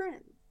 fun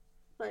friends.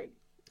 Like,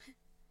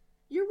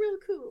 you're real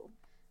cool.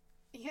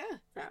 Yeah.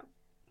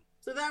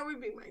 So that would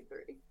be my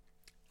 3.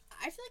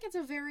 I feel like it's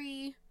a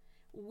very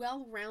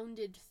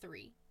well-rounded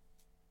 3.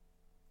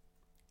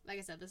 Like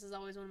I said, this is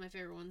always one of my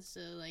favorite ones to,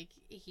 like,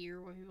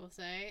 hear what people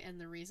say and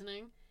the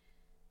reasoning.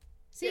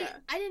 See, Yeah.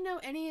 I didn't know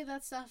any of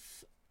that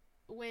stuff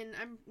when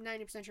I'm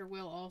 90% sure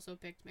Will also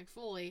picked Mick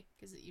Foley,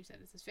 because you said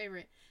it's his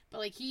favorite. But,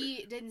 like,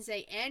 he didn't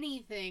say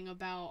anything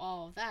about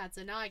all of that,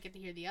 so now I get to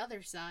hear the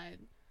other side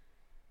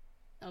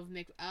of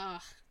Mick.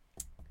 Ugh.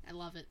 I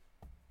love it.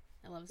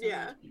 I love it so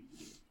Yeah. much.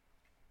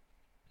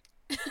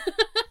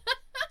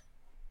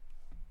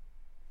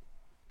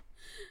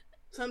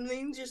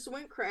 Something just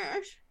went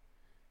crash.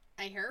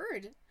 I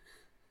heard.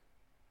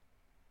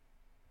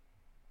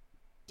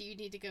 Do you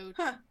need to go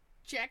Huh.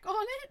 check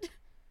on it?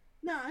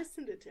 No, I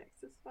sent a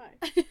text. It's fine.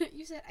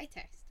 You said I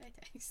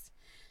text.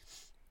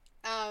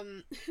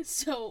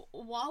 So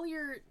while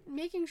you're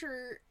making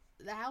sure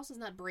the house is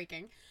not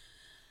breaking,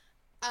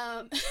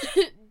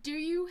 do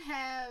you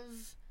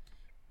have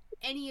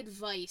any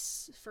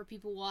advice for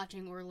people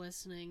watching or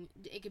listening?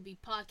 It could be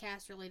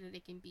podcast related,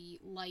 it can be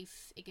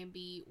life, it can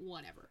be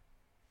whatever.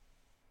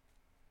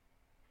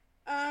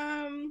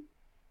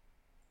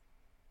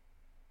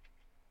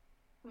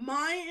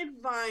 My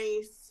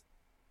advice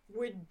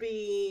would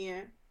be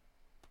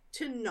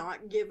to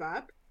not give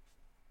up.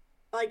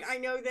 Like, I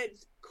know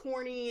that's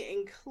corny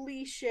and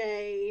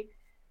cliche,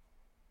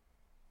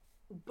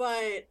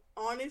 but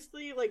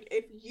honestly, like,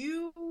 if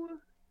you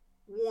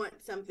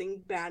want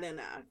something bad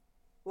enough,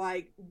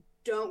 like,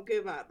 don't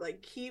give up.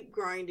 Like, keep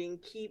grinding,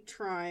 keep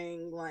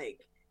trying,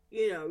 like,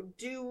 you know,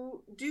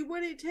 do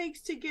what it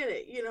takes to get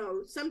it. You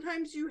know,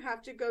 sometimes you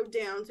have to go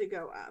down to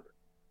go up.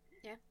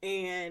 Yeah.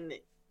 And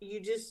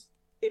you just,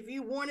 if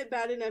you want it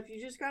bad enough,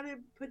 you just got to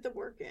put the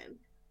work in.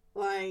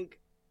 Like,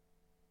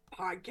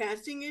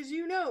 podcasting, as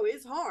you know,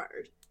 is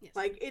hard. Yes.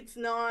 Like, it's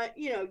not,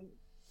 you know,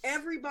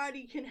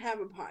 everybody can have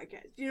a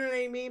podcast. You know what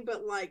I mean?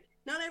 But, like,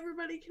 not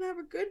everybody can have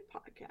a good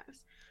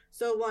podcast.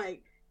 So,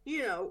 like,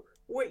 you know,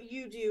 what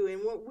you do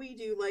and what we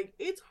do, like,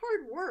 it's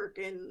hard work.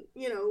 And,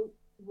 you know,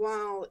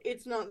 while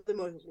it's not the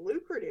most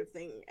lucrative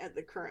thing at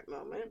the current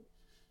moment,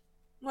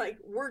 like,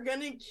 we're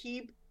going to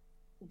keep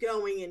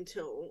going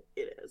until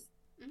it is.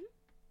 Mm-hmm.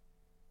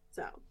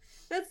 So,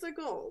 that's the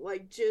goal.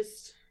 Like,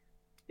 just,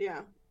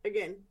 yeah,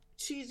 again,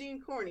 cheesy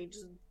and corny.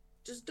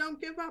 Just don't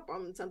give up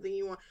on something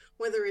you want,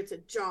 whether it's a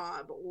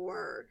job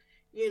or,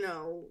 you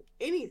know,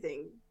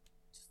 anything.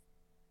 Just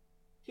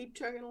keep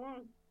chugging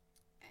along.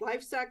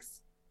 Life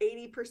sucks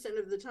 80%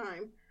 of the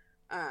time.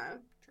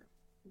 True.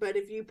 But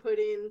if you put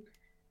in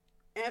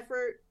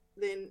effort,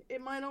 then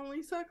it might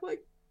only suck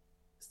like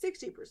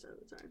 60%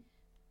 of the time.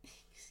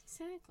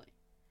 Exactly.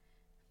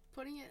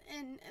 Putting it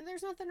in, and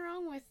there's nothing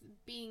wrong with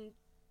being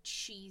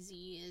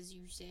cheesy, as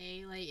you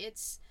say. Like,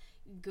 it's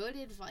good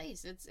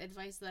advice. It's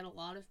advice that a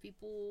lot of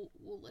people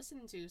will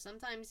listen to.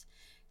 Sometimes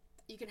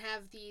you can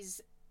have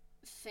these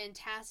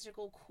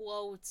fantastical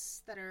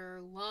quotes that are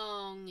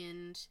long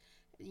and,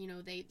 you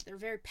know, they're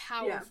very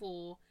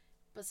powerful,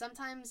 but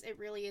sometimes it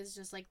really is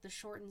just like the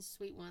short and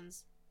sweet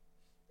ones.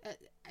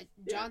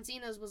 John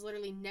Cena's was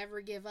literally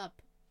never give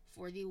up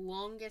for the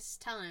longest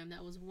time.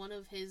 That was one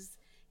of his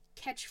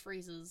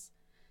catchphrases.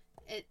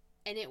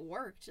 And it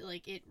worked.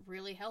 Like, it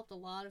really helped a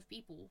lot of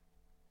people.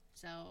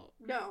 So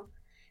No,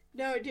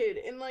 it did.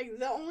 And, like,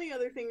 the only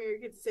other thing I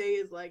could say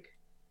is, like,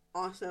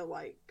 also,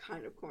 like,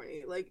 kind of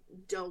corny. Like,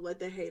 don't let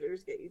the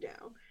haters get you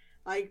down.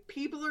 Like,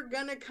 people are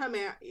gonna come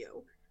at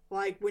you.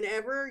 Like,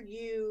 whenever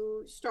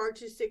you start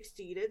to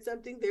succeed at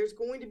something, there's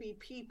going to be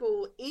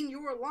people in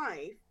your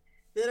life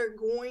that are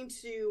going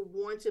to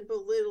want to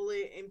belittle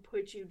it and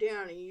put you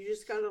down. And you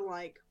just gotta,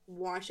 like,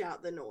 wash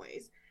out the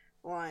noise.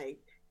 Like,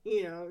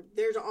 you know,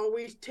 there's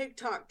always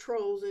TikTok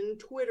trolls and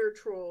Twitter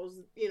trolls.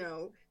 You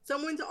know,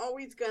 someone's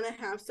always going to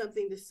have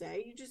something to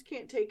say. You just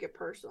can't take it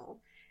personal.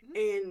 Mm-hmm.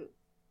 And,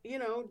 you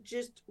know,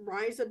 just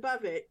rise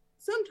above it.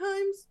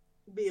 Sometimes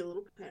be a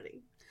little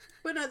petty.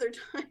 But other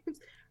times,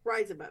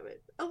 rise above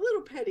it. A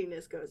little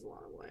pettiness goes a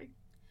long way.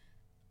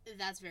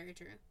 That's very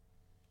true.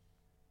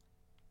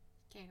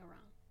 Can't go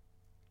wrong.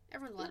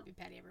 Everyone's allowed to be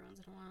petty every once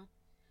in a while.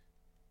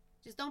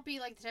 Just don't be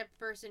like the type of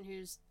person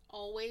who's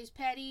always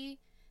petty,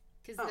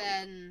 because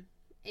then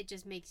it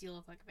just makes you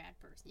look like a bad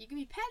person. You can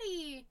be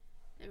petty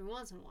every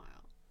once in a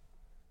while.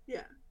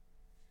 Yeah.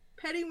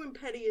 Petty when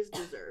petty is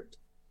deserved.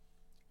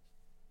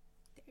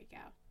 There you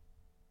go.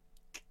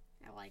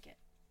 I like it.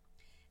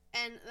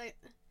 And like,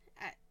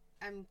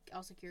 I'm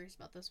also curious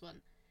about this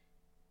one.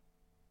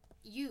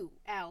 You,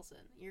 Allison,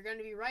 you're going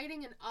to be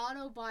writing an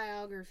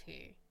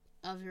autobiography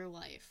of your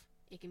life.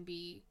 It can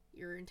be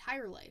your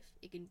entire life.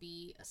 It can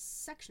be a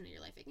section of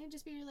your life. It can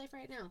just be your life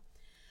right now.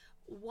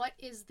 What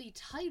is the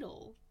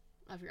title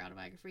of your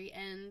autobiography,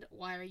 and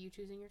why are you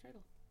choosing your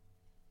title?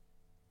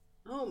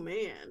 Oh,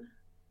 man.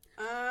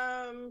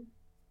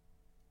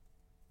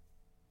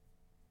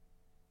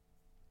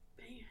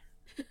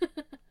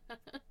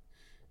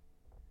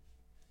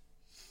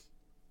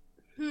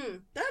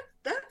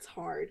 That's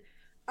hard.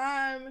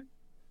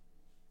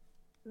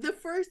 The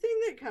first thing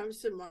that comes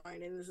to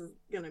mind, and this is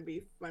gonna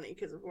be funny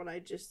because of what I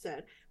just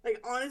said,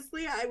 like,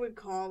 honestly, I would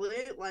call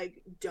it,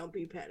 like, Don't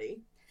Be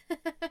Petty.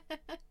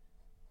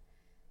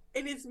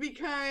 And it's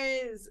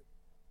because,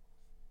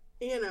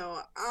 you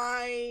know,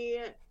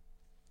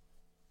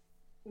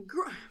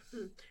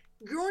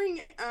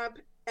 growing up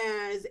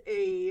as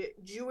a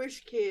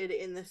Jewish kid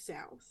in the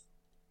South,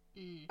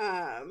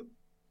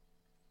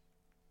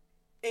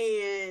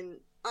 and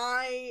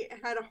I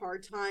had a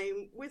hard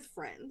time with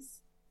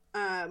friends.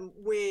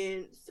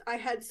 When I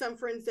had some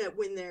friends that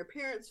when their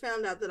parents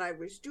found out that I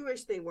was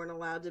Jewish, they weren't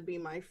allowed to be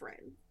my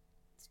friend.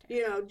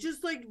 You know,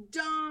 just like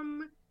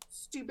dumb,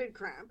 stupid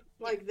crap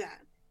like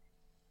that.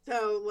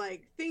 So,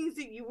 like, things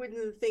that you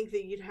wouldn't think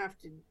that you'd have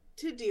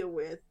to deal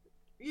with,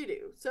 you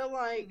do. So,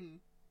 like,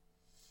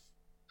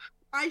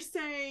 I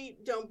say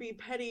don't be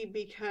petty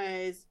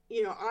because,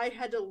 you know, I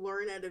had to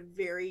learn at a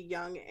very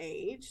young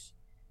age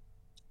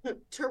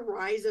to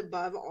rise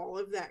above all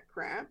of that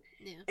crap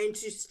and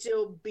to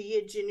still be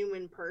a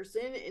genuine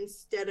person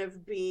instead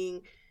of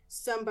being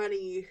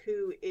somebody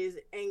who is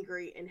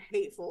angry and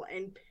hateful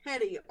and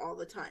petty all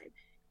the time.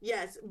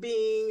 Yes,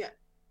 being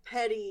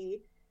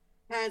petty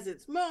has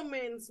its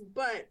moments,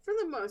 but for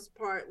the most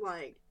part,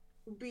 like,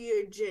 be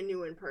a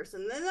genuine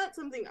person. And that's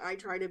something I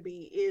try to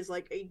be, is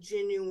like a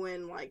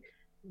genuine, like,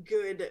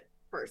 good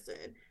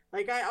person.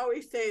 Like, I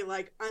always say,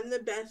 like, I'm the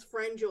best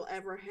friend you'll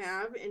ever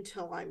have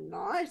until I'm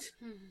not.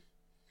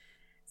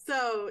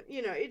 So,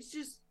 you know, it's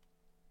just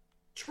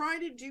try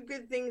to do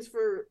good things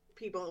for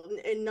people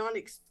and not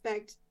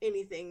expect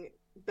anything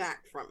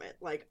back from it.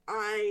 Like,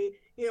 I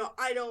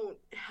don't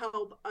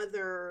help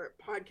other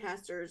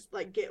podcasters,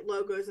 like, get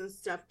logos and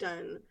stuff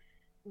done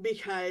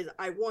because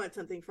I want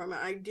something from it.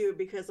 I do it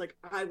because, like,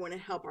 I want to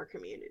help our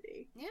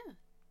community. Yeah.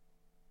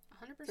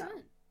 100%. So,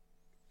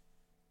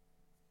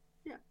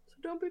 yeah. So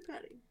don't be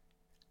petty.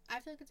 I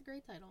feel like it's a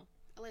great title.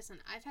 Listen,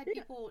 I've had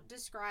people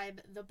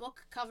describe the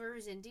book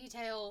covers in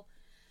detail.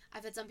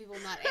 I've had some people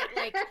not.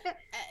 Like,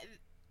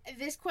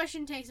 this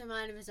question takes a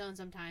mind of its own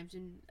sometimes,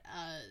 and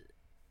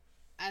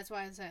that's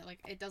why I said,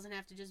 like, it doesn't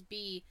have to just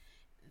be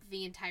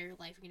the entire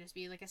life. It can just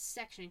be, like, a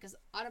section, because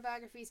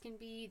autobiographies can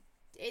be,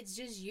 it's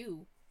just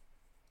you.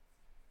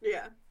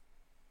 Yeah.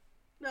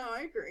 No,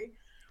 I agree.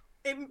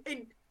 And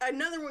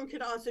another one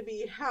could also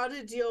be how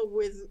to deal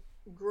with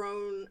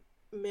grown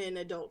men,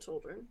 adult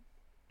children.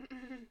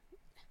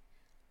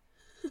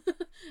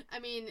 I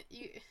mean,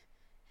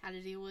 how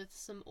to deal with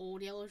some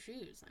old yellow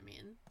shoes. I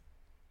mean,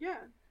 yeah,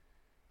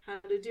 how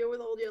to deal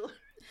with old yellow.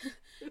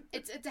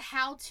 it's a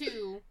how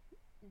to,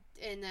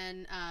 and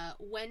then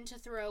when to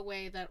throw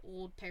away that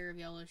old pair of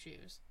yellow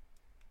shoes.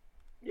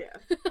 Yeah.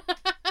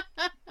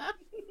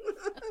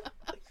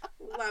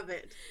 Love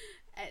it.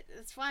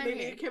 It's fine.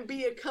 Maybe it can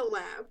be a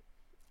collab.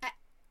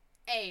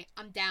 Hey,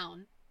 I'm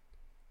down.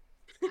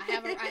 I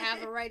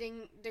have a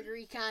writing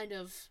degree, kind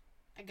of.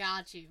 I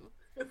got you.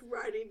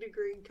 Writing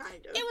degree,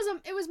 kind of.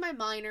 It was my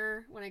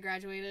minor when I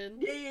graduated.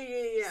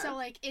 Yeah. So,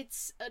 like,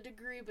 it's a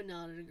degree, but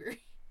not a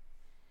degree.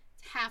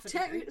 It's half a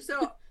degree.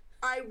 So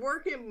I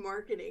work in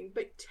marketing,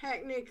 but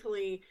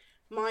technically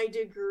my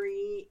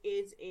degree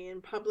is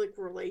in public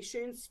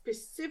relations,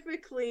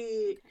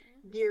 specifically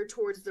geared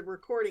towards the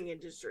recording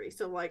industry.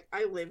 So, like,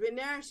 I live in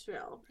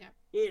Nashville. Yeah.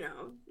 You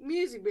know,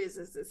 music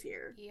business is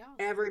here. Yeah.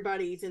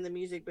 Everybody's in the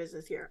music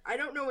business here. I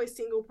don't know a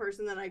single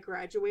person that I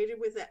graduated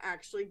with that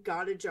actually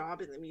got a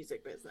job in the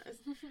music business.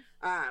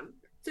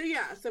 So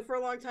yeah, so for a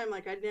long time,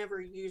 like, I'd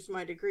never used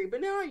my degree, but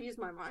now I use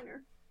my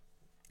minor.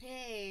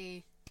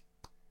 Hey.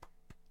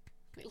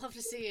 We love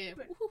to see it.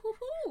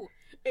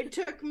 It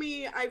took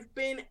me, I've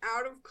been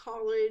out of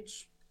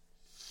college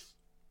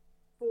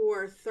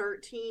for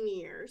 13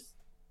 years.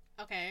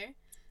 Okay.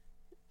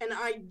 And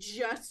I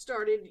just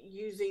started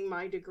using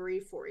my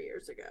degree 4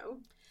 years ago.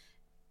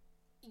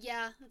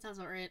 Yeah, that sounds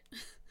about right.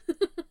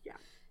 Yeah.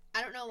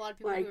 I don't know a lot of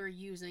people like, who are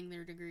using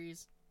their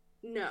degrees.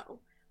 No.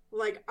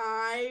 Like,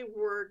 I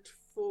worked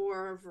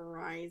for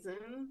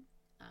Verizon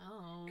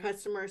Oh.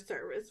 customer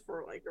service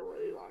for like a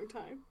really long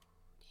time.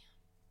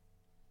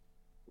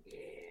 Yeah.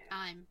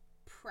 I'm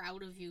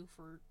proud of you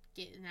for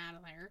getting out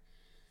of there.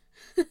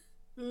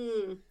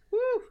 Woo,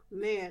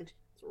 man,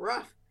 it's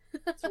rough.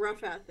 It's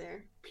rough out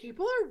there.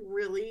 People are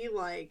really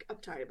like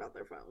uptight about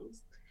their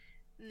phones.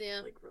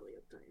 Yeah. Like really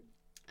uptight.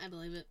 I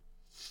believe it.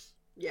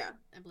 Yeah.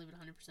 I believe it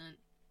 100%.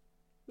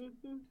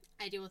 Mm-hmm.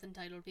 I deal with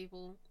entitled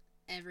people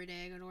every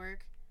day I go to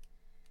work.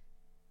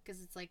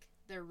 Because it's like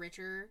they're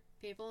richer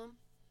people.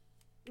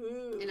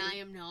 And I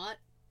am not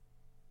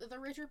the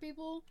richer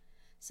people.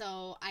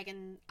 So I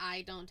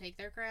don't take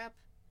their crap.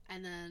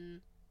 And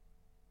then,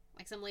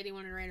 like, some lady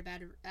wanted to write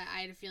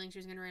I had a feeling she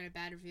was going to write a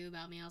bad review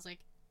about me. I was like,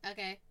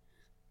 okay,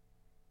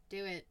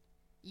 do it.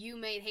 You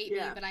may hate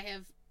me, but I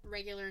have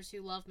regulars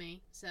who love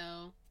me.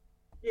 So,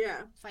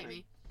 yeah, fight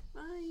me.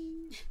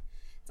 Bye.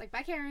 It's like,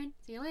 bye, Karen.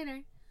 See you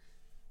later.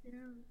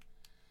 Yeah.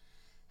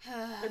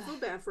 I feel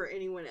bad for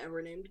anyone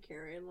ever named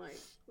Karen. Like,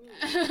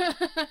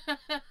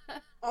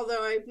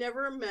 although I've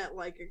never met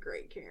like a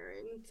great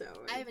Karen, so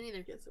I haven't either.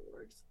 I guess it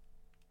works.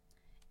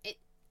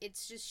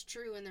 It's just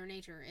true in their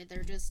nature.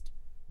 They're just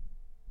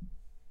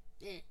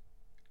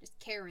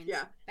Karens.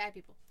 Yeah, bad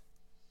people.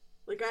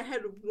 Like I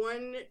had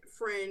one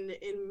friend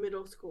in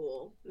middle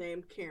school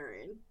named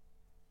Karen,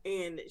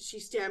 and she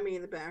stabbed me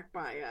in the back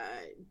by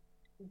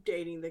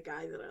dating the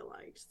guy that I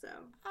liked. So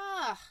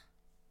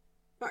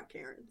fuck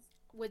Karens.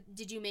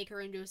 Did you make her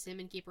into a sim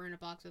and keep her in a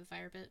box with a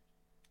fire pit?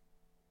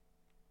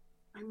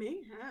 I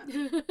may have.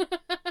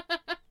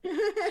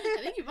 I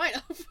think you might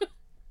have.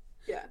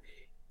 Yeah.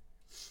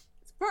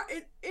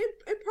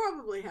 It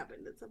probably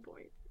happened at some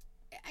point.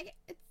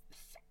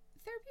 It's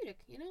therapeutic,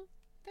 you know?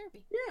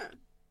 Therapy. Yeah.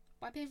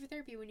 Why pay for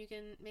therapy when you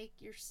can make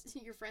your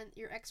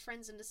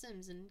ex-friends into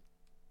Sims and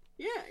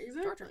yeah,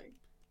 exactly. torture?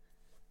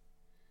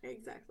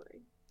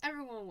 Exactly.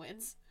 Everyone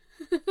wins.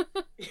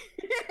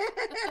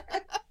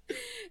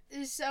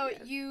 So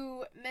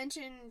you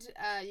mentioned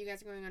you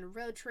guys are going on a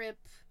road trip,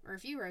 or a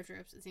few road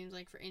trips, it seems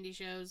like, for indie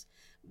shows.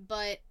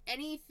 But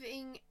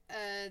anything,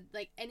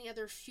 like any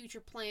other future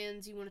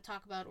plans you want to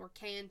talk about or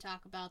can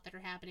talk about that are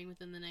happening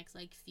within the next,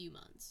 like, few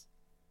months?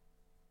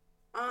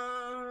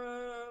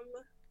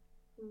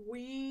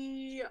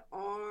 We're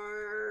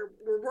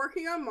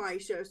working on my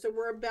show, so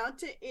we're about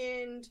to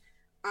end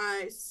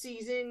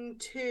season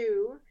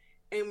 2,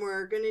 and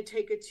we're going to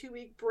take a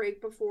 2-week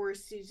break before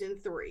season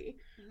 3.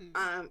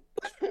 Mm-hmm.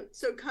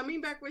 So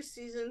coming back with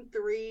season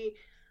 3,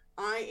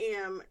 I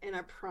am, and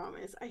I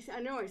promise, I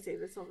know I say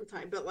this all the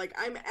time, but like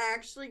I'm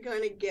actually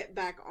going to get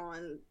back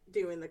on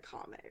doing the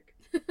comic.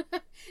 Do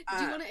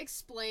you want to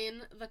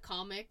explain the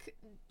comic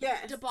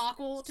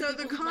debacle to so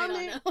people the who comic,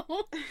 might not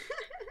know?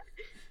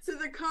 So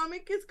the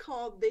comic is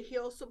called The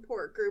Heel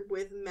Support Group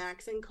with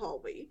Max and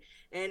Colby,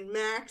 and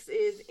Max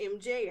is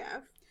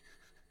MJF,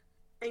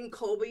 and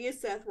Colby is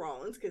Seth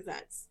Rollins, because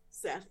that's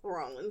Seth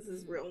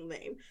Rollins' real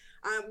name.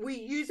 We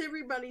use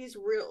everybody's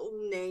real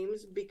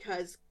names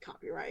because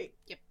copyright,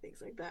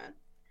 things like that.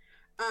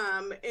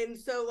 And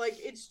so, like,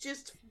 it's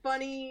just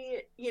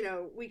funny, you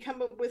know, we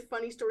come up with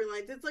funny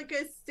storylines. It's like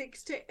a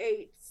 6 to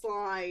 8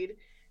 slide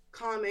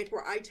comic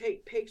where I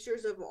take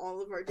pictures of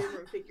all of our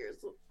different figures.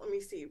 Let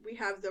me see. We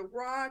have The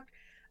Rock.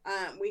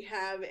 We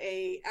have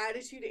a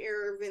Attitude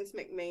Era Vince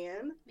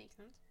McMahon. Makes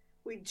sense.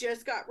 We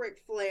just got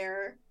Ric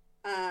Flair.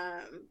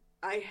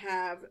 I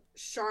have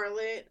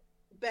Charlotte,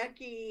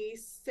 Becky,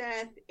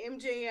 Seth,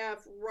 MJF,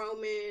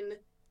 Roman,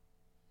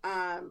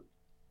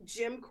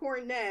 Jim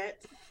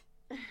Cornette,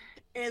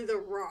 and The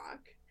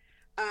Rock.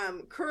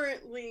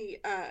 Currently,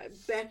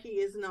 Becky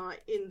is not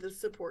in the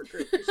support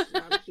group because she's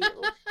not a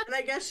heel, and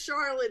I guess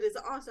Charlotte is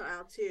also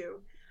out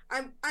too.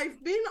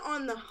 I've been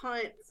on the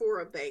hunt for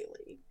a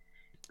Bailey,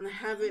 and I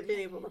haven't been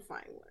able to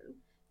find one.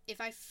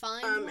 If I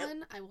find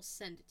one, I will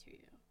send it to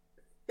you.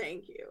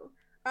 Thank you.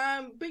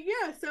 But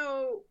yeah,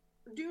 so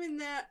doing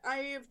that, I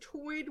have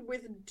toyed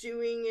with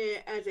doing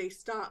it as a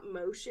stop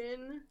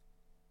motion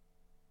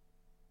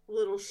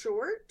little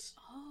short.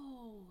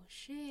 Oh,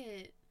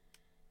 shit.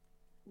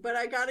 But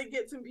I gotta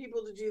get some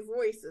people to do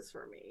voices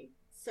for me.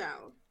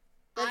 So,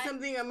 that's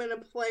something I'm gonna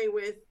play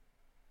with.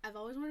 I've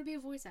always wanted to be a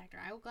voice actor.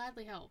 I will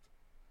gladly help.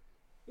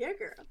 Yeah,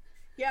 girl.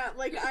 Yeah,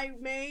 like, I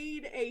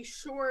made a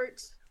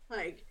short,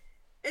 like,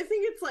 I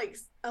think it's like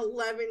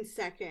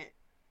 11-second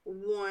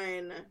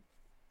one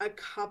a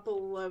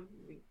couple of,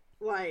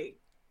 like,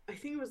 I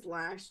think it was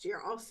last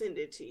year. I'll send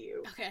it to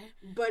you. Okay.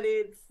 But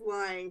it's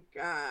like,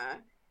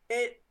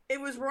 it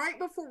was right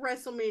before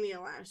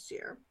WrestleMania last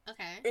year.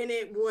 Okay. And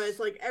it was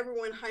like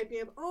everyone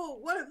hyping up, oh,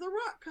 what if The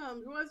Rock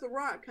comes? What if The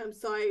Rock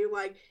comes? So I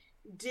like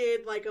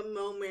did like a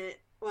moment,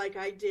 like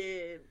I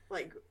did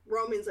like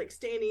Roman's like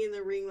standing in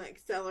the ring,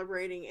 like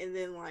celebrating, and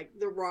then like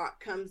The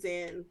Rock comes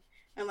in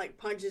and like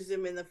punches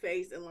him in the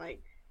face and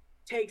like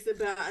takes the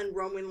belt, and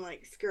Roman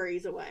like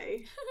scurries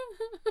away.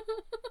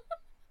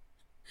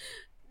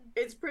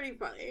 It's pretty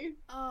funny.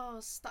 Oh,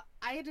 stop.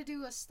 I had to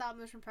do a stop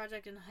motion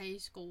project in high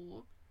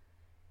school.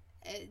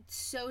 It's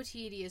so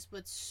tedious,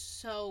 but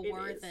so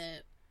worth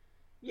it.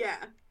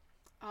 Yeah.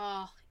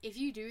 If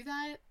you do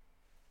that,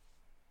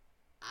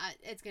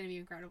 It's gonna be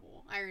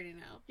incredible. I already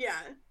know.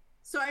 Yeah.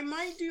 So I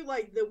might do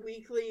like the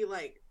weekly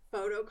like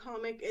photo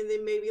comic, and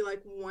then maybe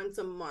like once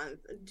a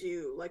month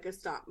do like a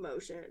stop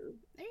motion.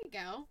 There you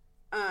go.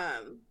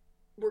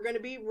 We're gonna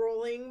be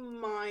rolling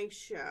my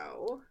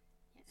show.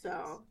 Yes.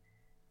 So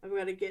I've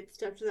got to get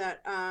stuff to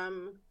that.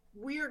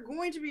 We are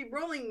going to be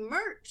rolling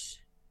merch.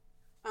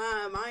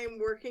 I am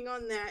working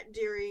on that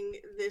during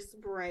this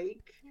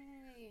break.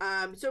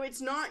 Yay. So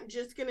it's not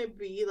just gonna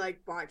be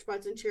like botch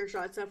bots and chair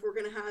shot stuff. We're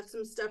gonna have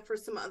some stuff for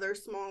some other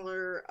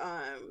smaller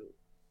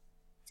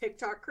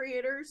TikTok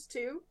creators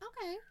too.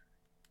 Okay.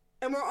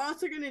 And we're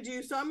also gonna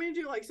do, so I'm gonna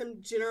do like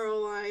some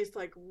generalized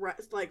like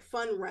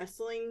fun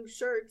wrestling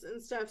shirts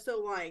and stuff.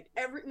 So like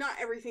not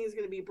everything's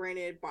gonna be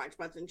branded botch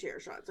bots and chair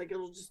shots. Like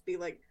it'll just be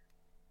like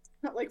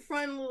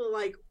fun little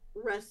like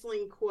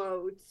wrestling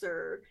quotes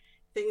or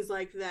things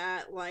like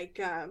that. Like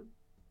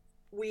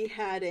we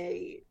had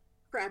a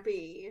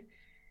crappy.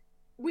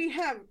 We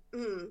have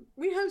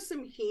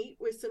some heat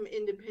with some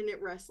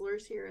independent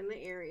wrestlers here in the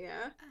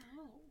area.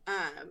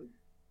 Oh.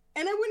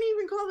 And I wouldn't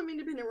even call them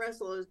independent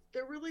wrestlers.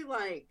 They're really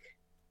like,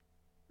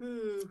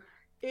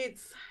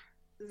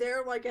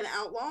 they're like an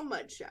outlaw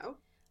mud show.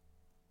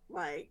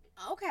 Like.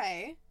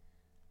 Okay.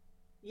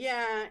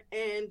 Yeah,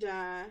 and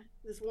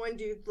this one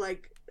dude's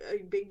like a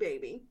big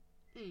baby.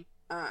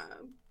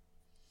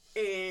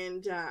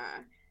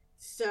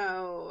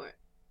 So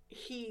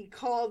he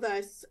called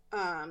us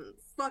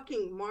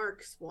fucking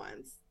marks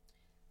once.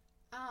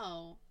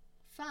 Oh,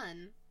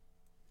 fun.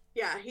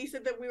 Yeah, he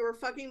said that we were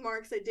fucking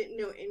marks that didn't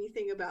know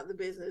anything about the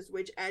business,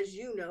 which, as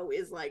you know,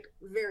 is like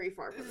very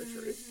far from the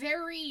truth.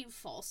 Very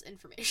false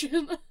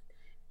information.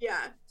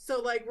 Yeah,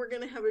 so like we're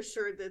gonna have a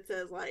shirt that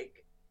says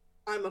like,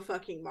 I'm a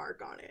fucking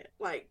mark on it.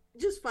 Like,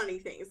 just funny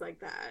things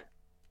like that.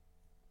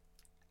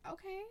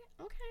 Okay.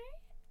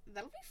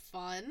 That'll be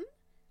fun.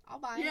 I'll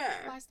buy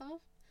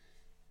stuff.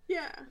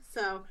 Yeah,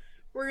 so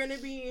we're gonna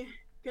be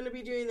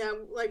doing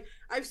that. Like,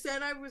 I've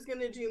said I was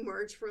gonna do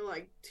merch for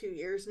like 2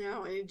 years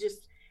now, and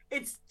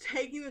it's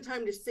taking the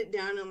time to sit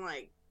down and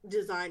like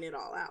design it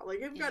all out.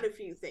 Like, I've got a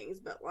few things,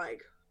 but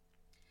like,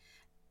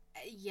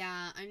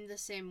 yeah, I'm the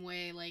same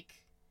way.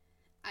 Like,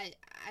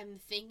 I'm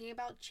thinking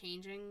about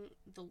changing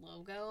the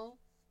logo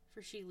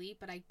for She Leap,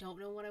 but I don't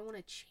know what I want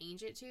to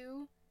change it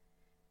to.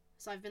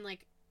 So I've been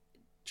like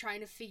trying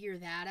to figure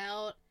that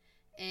out,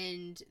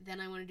 and then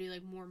I want to do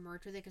like more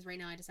merch with it, because right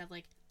now I just have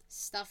like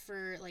stuff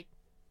for like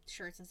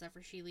shirts and stuff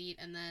for She Leap,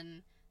 and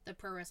then the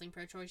Pro Wrestling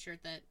Pro Choice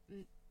shirt that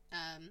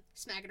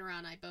Smack It Around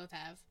and I both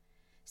have.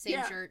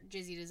 Same shirt,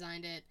 Jizzy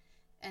designed it,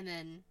 and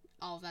then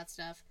all of that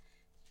stuff.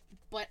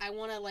 But I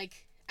want to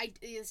like,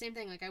 the same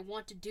thing, like I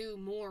want to do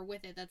more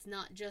with it that's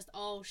not just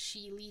all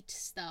She Leap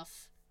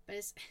stuff, but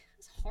it's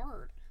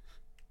hard.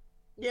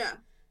 Yeah.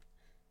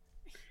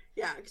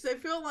 Yeah, because I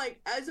feel like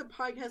as a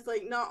podcast,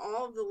 like not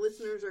all of the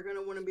listeners are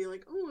gonna want to be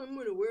like, oh, I'm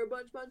gonna wear a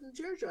Botch Bots and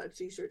Chair Shots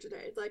t-shirt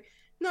today. It's like,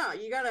 no,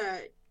 you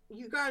gotta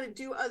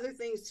do other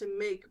things to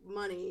make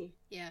money.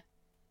 Yeah.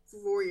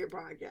 For your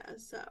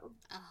podcast, so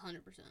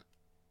 100%.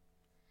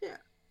 Yeah.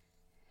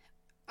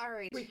 All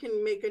right. We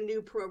can make a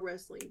new pro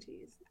wrestling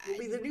tees. We'll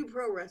be the new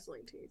pro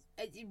wrestling tees.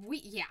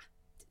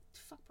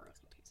 Fuck pro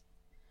wrestling tees.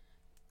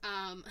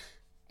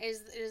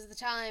 Is the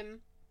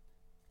time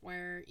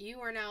where you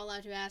are now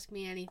allowed to ask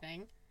me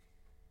anything.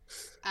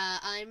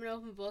 I'm an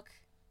open book.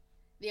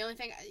 The only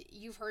thing,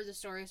 you've heard the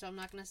story, so I'm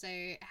not going to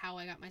say how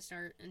I got my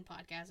start in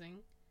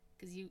podcasting,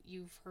 because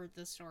you've heard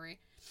the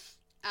story.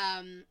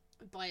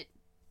 But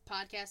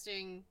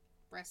podcasting,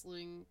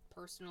 wrestling,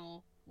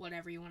 personal,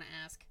 whatever you want to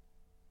ask,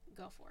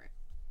 go for it.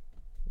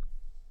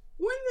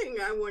 One thing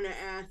I want to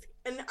ask,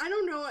 and I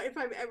don't know if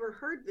I've ever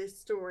heard this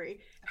story,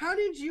 how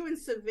did you and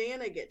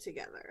Savannah get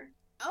together?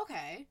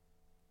 Okay.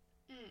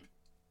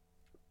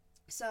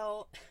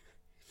 So,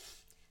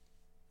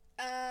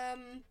 a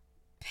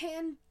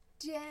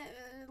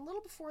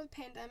little before the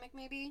pandemic,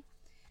 maybe,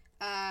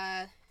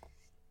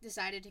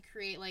 decided to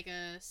create like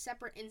a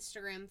separate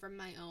Instagram from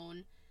my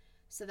own,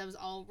 so that was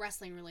all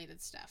wrestling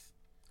related stuff,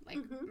 like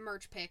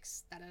merch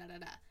pics,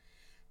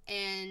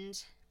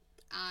 and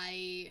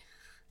I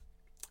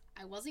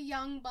was a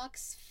Young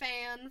Bucks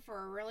fan for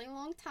a really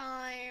long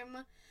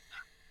time.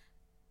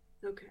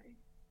 Okay.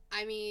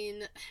 I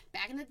mean,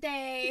 back in the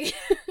day,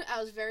 I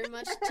was very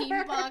much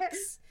Team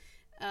Bucks.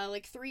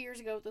 Like 3 years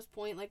ago at this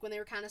point, like when they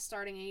were kind of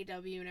starting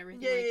AEW and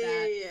everything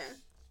that. Yeah.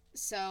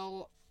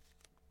 So,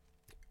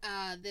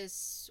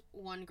 this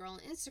one girl on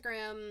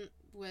Instagram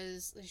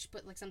she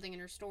put like something in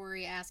her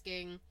story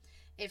asking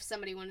if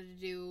somebody wanted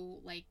to do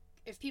like,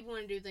 if people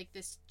wanted to do like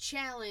this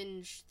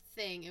challenge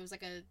thing. It was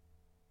like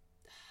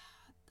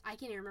I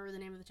can't even remember the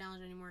name of the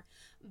challenge anymore.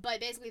 But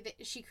basically,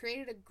 she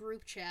created a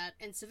group chat,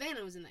 and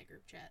Savannah was in that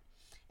group chat.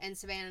 And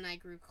Savannah and I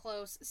grew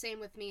close. Same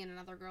with me and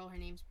another girl. Her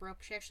name's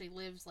Brooke. She actually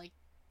lives like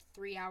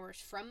 3 hours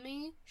from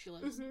me. She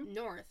lives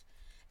north.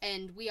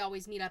 And we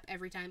always meet up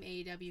every time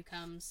AEW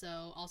comes.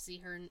 So I'll see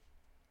her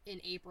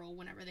in April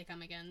whenever they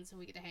come again. So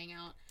we get to hang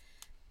out.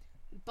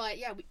 But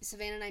yeah,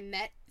 Savannah and I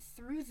met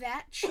through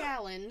that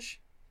challenge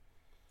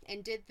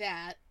and did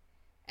that.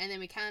 And then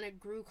we kind of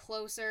grew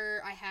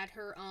closer. I had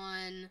her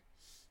on,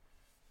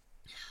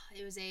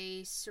 it was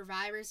a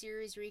Survivor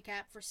Series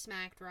recap for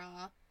Smacked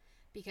Raw,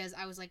 because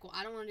I was like, well,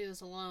 I don't want to do this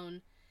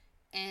alone,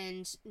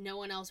 and no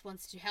one else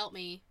wants to help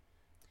me.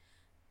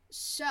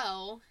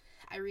 So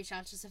I reached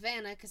out to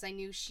Savannah because I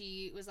knew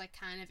she was like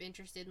kind of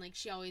interested, and like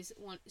she always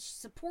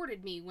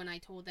supported me when I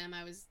told them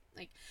I was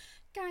like,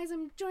 guys,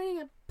 I'm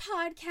joining a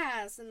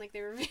podcast, and like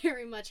they were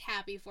very much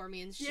happy for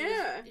me, and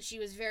she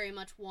was very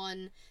much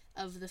one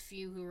of the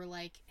few who were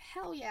like,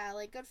 hell yeah,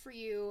 like good for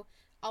you,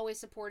 always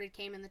supported,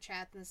 came in the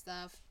chat and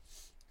stuff.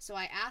 So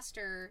I asked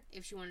her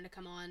if she wanted to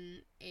come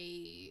on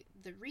the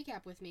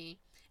recap with me,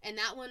 and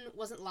that one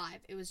wasn't live.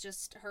 It was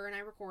just her and I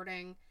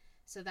recording,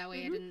 so that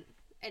way I didn't.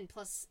 And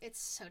plus,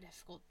 it's so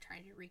difficult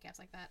trying to do recaps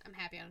like that. I'm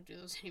happy I don't do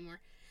those anymore.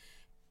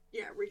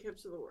 Yeah,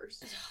 recaps are the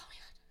worst. Oh my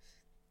god.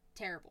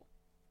 Terrible.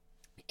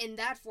 In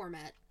that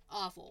format,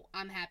 awful.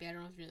 I'm happy I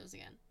don't have to do those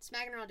again.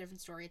 Smacking Around,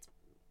 different story. It's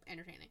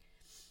entertaining.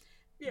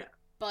 Yeah.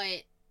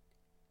 But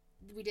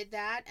we did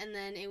that, and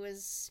then it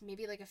was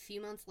maybe like a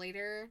few months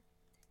later,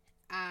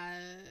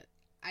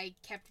 I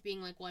kept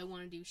being like, well, I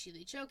want to do She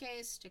Lead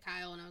Showcase to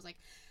Kyle, and I was like,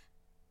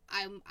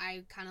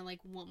 I kind of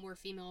like want more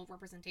female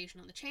representation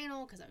on the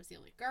channel because I was the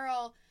only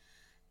girl.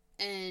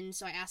 And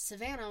so I asked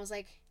Savannah, I was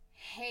like,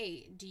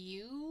 hey, do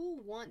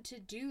you want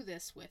to do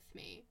this with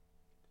me?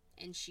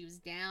 And she was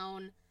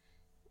down.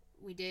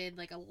 We did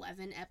like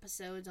 11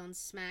 episodes on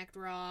Smacked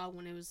Raw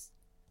when I was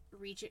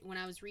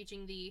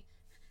reaching the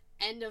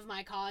end of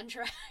my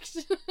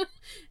contract,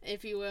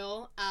 if you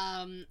will.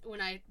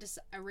 When I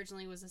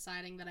originally was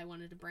deciding that I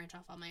wanted to branch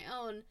off on my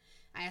own,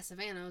 I asked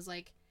Savannah, I was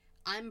like,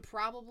 I'm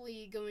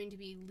probably going to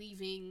be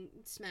leaving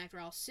Smacked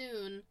Raw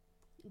soon.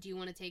 Do you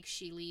want to take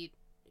She Lead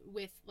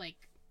with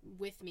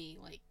me,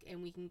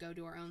 and we can go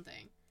do our own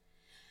thing?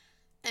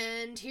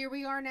 And here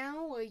we are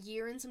now, a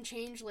year and some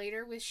change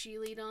later, with She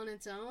Lead on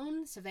its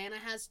own. Savannah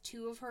has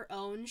 2 of her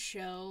own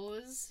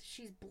shows.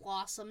 She's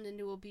blossomed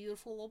into a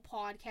beautiful little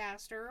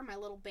podcaster, my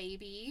little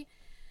baby.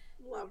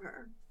 Love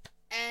her.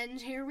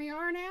 And here we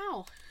are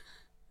now.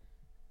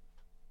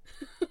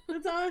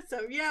 That's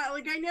awesome. Yeah,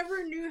 like I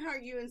never knew how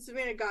you and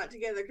Savannah got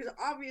together, because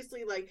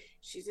obviously, like,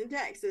 she's in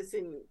Texas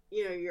and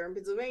you're in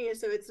Pennsylvania,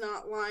 so it's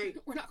not like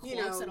we're not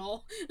close at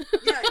all.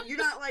 Yeah, you're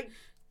not like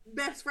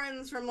best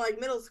friends from like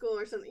middle school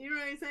or something. You know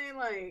what I'm saying?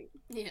 Like,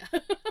 yeah.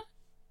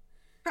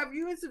 Have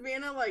you and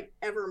Savannah like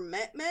ever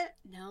met?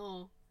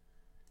 No,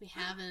 we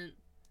haven't.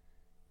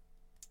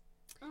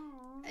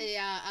 Oh.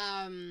 Yeah.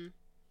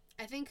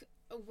 I think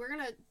we're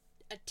gonna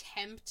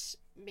attempt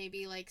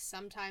maybe like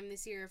sometime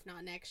this year, if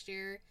not next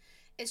year.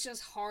 It's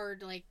just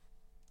hard, like,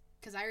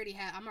 because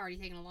I'm already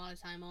taking a lot of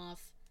time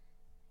off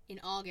in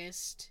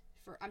August.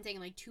 I'm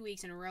taking like 2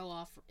 weeks in a row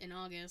off in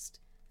August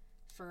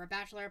for a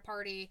bachelor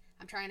party.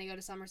 I'm trying to go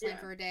to SummerSlam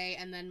for a day,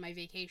 and then my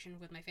vacation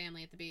with my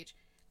family at the beach,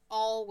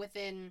 all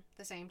within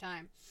the same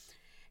time.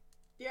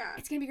 Yeah,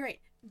 it's gonna be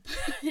great.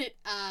 But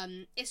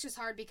it's just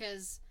hard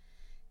because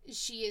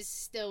she is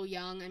still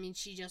young. I mean,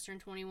 she just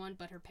turned 21,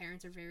 but her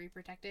parents are very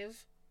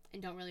protective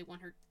and don't really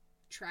want her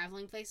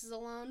traveling places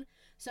alone.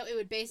 So it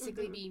would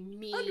basically be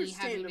me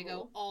having to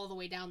go all the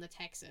way down to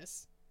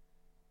Texas.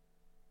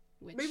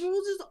 Maybe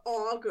we'll just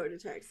all go to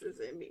Texas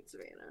and meet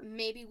Savannah.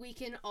 Maybe we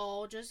can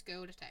all just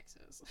go to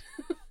Texas.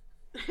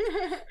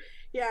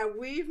 Yeah,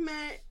 we've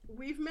met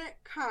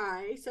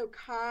Kai. So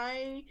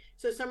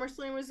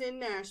SummerSlam was in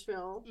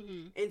Nashville,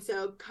 and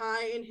so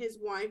Kai and his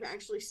wife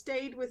actually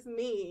stayed with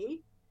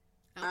me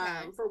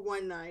for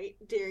one night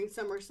during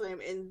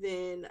SummerSlam, and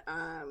then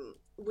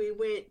we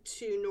went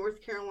to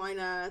North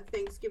Carolina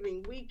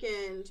Thanksgiving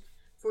weekend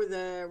for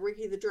the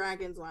Ricky the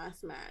Dragon's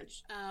last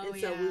match.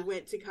 So we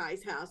went to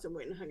Kai's house and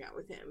went and hung out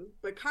with him.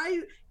 But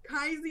Kai's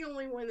the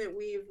only one that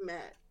we've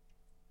met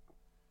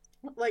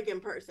like in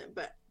person.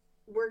 But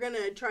we're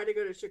gonna try to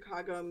go to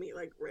Chicago and meet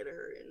like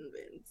Ritter and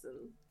Vince.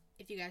 And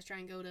if you guys try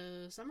and go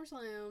to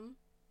SummerSlam,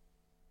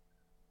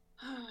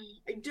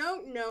 I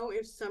don't know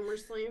if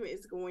SummerSlam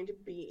is going to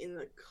be in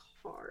the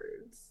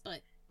cards.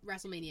 But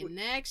WrestleMania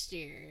next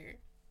year.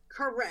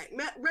 Correct.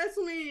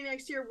 WrestleMania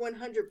next year, 100%.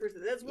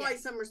 That's why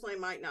SummerSlam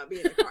might not be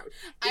in the cards.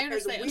 I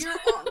understand.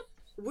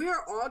 We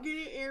are all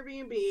getting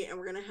Airbnb, and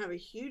we're going to have a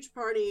huge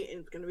party, and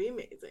it's going to be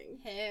amazing.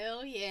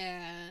 Hell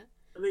yeah.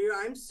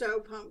 I'm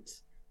so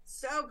pumped.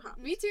 So pumped.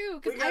 Me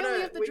too, because I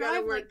only have to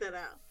drive work that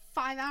out.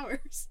 5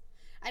 hours.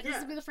 This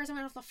will be the first time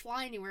I don't have to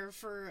fly anywhere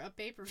for a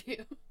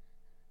pay-per-view.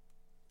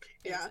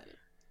 Yeah.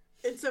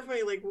 It's so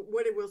funny, like,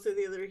 what did Will say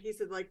the other day? He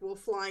said, like, we'll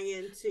fly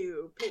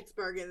into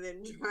Pittsburgh and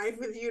then drive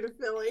with you to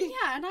Philly.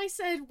 Yeah, and I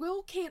said,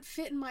 Will can't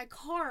fit in my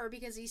car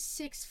because he's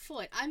 6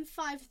 foot. I'm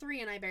 5'3"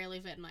 and I barely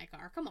fit in my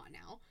car. Come on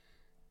now.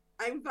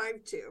 I'm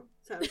 5'2".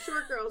 So,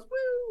 short girls,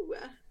 woo!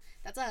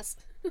 That's us.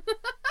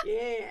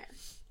 Yeah.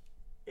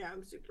 Yeah,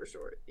 I'm super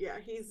short. Yeah,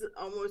 he's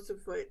almost a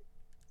foot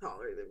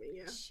taller than me,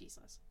 yeah.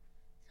 Jesus.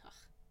 Ugh,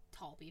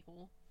 tall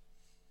people.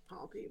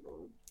 Tall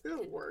people. They're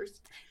the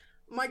worst.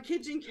 My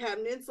kitchen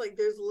cabinets, like,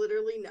 there's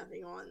literally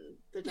nothing on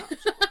the top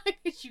shelf.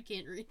 You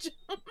can't reach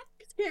them.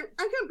 I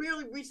can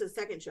barely reach the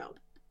second shelf.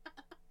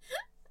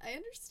 I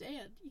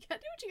understand. You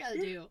gotta do what you gotta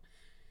do.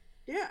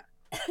 Yeah.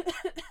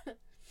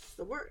 It's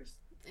the worst.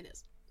 It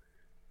is.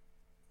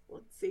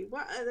 Let's see.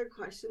 What other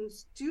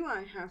questions do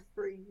I have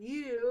for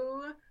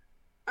you?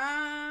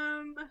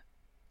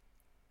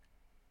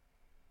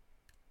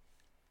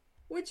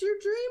 What's your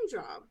dream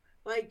job?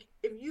 Like,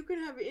 if you could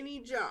have any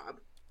job,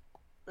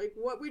 like,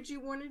 what would you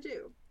want to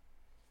do?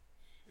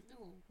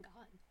 Oh,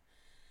 God.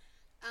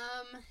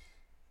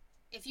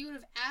 If you would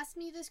have asked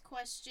me this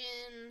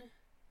question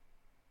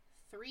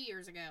 3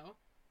 years ago,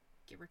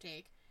 give or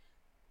take,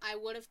 I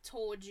would have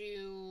told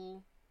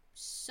you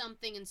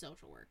something in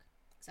social work.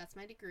 Because that's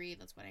my degree,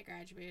 that's what I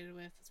graduated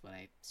with, that's what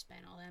I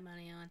spent all that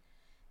money on.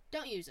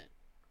 Don't use it.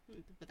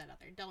 Put that out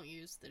there. Don't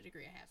use the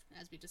degree I have,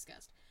 as we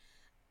discussed.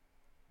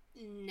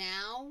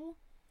 Now,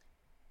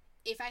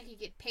 if I could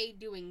get paid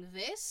doing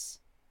this,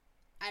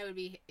 I would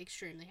be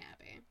extremely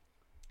happy.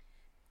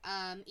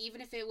 Even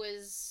if it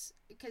was,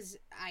 because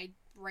I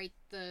write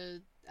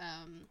the,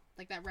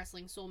 like that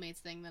Wrestling Soulmates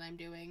thing that I'm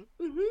doing.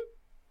 Mm-hmm.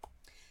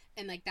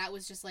 And, like, that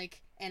was just,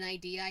 like, an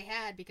idea I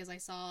had because I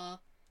saw,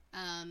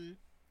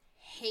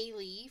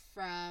 Haley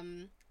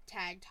from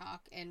Tag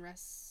Talk and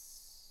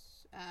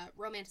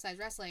Romanticized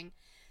Wrestling.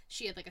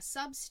 She had, like, a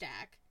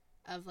Substack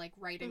of, like,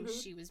 writing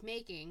she was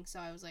making, so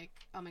I was like,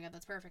 oh my god,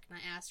 that's perfect, and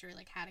I asked her,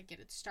 like, how to get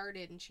it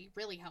started, and she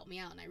really helped me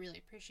out, and I really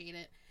appreciate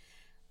it.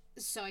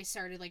 So I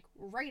started, like,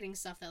 writing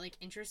stuff that, like,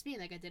 interests me.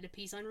 Like, I did a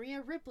piece on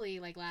Rhea Ripley,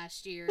 like,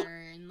 last year,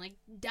 and, like,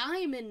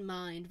 Diamond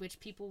Mind, which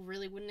people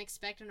really wouldn't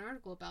expect an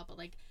article about, but,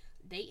 like,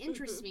 they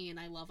interest me, and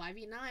I love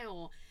Ivy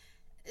Nile.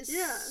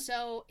 Yeah.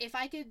 So if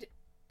I could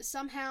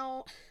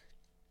somehow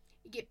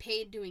get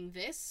paid doing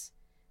this,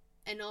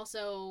 and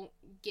also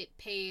get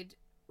paid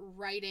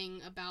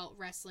writing about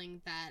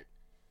wrestling that,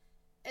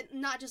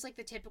 not just, like,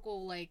 the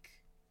typical, like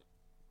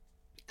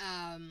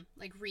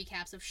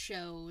recaps of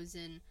shows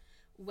and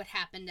what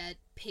happened at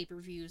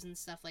pay-per-views and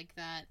stuff like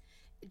that,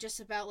 just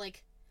about,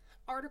 like,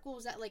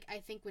 articles that, like, I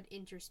think would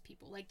interest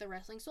people, like the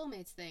Wrestling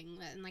Soulmates thing,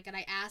 and, like, and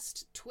I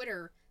asked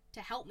Twitter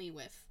to help me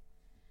with,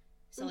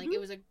 so, like, it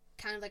was a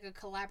kind of, like, a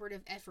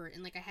collaborative effort,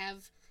 and, like, I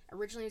have,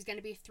 originally it was going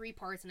to be 3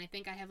 parts, and I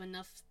think I have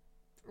enough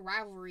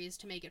rivalries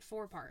to make it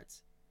 4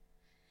 parts.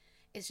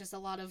 It's just a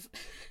lot of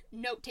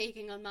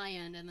note-taking on my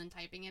end, and then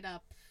typing it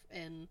up,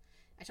 and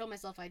I told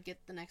myself I'd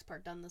get the next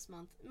part done this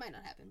month. It might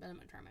not happen, but I'm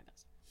going to try my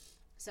best.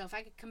 So if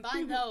I could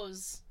combine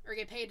those, or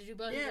get paid to do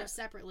both of those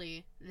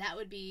separately, that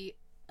would be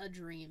a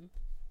dream.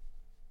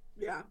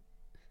 Yeah.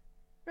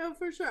 No,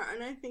 for sure.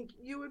 And I think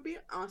you would be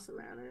awesome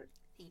at it.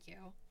 Thank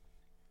you.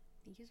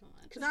 Thank you so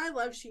much. Because I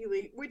love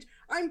Sheely, which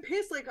I'm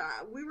pissed. Like,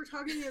 we were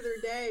talking the other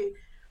day.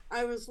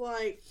 I was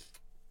like,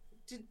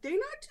 did they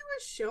not do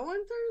a show on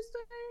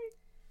Thursday?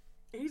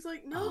 And he's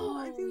like, no,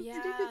 I think they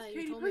did because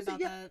Katie posted.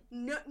 Yeah,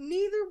 no,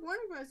 neither one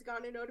of us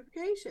got a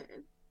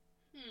notification.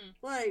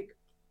 Like,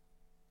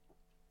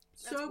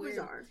 that's so weird.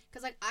 Bizarre.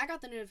 Because, like, I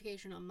got the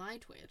notification on my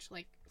Twitch,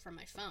 like, from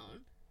my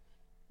phone.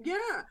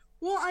 Yeah.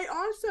 Well, I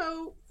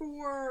also,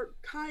 for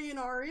Kai and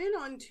RN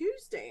on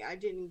Tuesday, I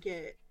didn't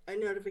get a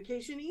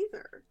notification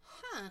either.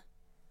 Huh.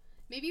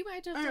 Maybe you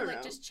might have to,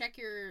 like, just check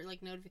your,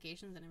 like,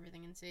 notifications and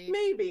everything and see.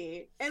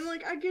 Maybe. And,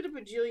 like, I get a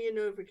bajillion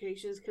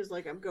notifications because,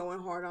 like, I'm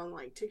going hard on,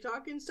 like,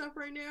 TikTok and stuff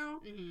right now.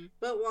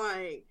 But,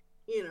 like,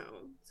 you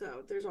know,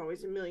 so there's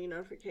always a million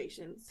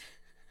notifications.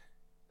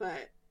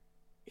 But,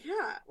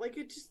 yeah, like,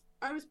 it just,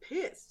 I was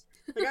pissed.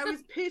 Like, I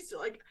was pissed.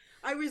 Like,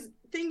 I was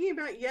thinking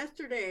about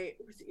yesterday.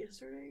 Was it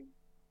yesterday?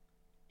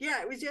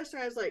 Yeah, it was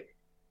yesterday. I was like,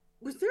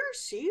 was there a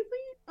Sheely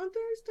on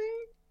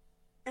Thursday?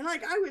 And,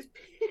 like, I was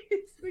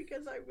pissed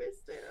because I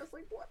missed it. I was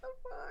like, what the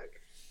fuck?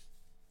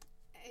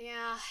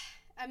 Yeah.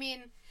 I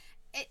mean,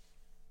 I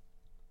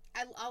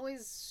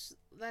always,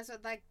 that's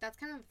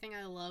kind of the thing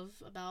I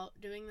love about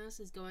doing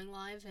this, is going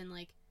live and,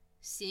 like,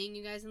 seeing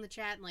you guys in the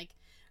chat and, like,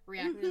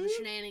 reacting to the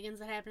shenanigans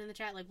that happen in the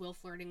chat, like Will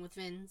flirting with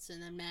Vince,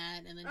 and then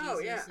Matt, and then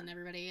Jesus, and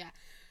everybody,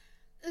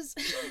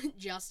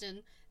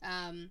 Justin.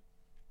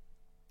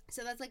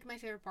 So that's, like, my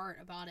favorite part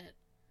about it.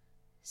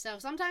 So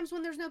sometimes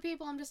when there's no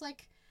people, I'm just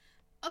like,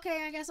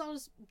 okay, I guess I'll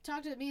just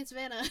talk to me and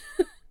Savannah.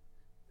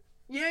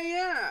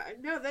 Yeah.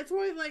 No, that's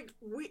why, like,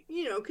 we,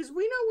 you know, because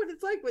we know what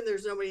it's like when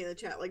there's nobody in the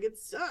chat. Like, it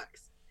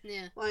sucks.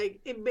 Yeah. Like,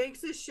 it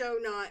makes the show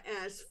not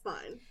as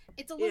fun.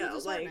 It's a little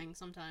disheartening, like,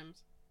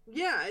 sometimes.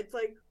 Yeah, it's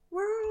like,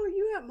 where are all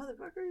you at,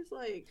 motherfuckers?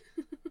 Like,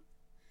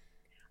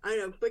 I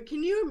don't know, but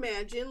can you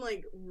imagine,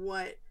 like,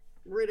 what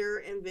Ritter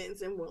and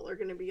Vince and Will are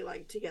going to be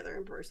like together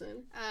in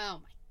person?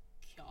 Oh,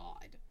 my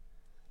God.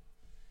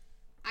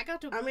 I'm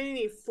going to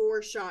need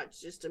 4 shots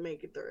just to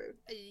make it through.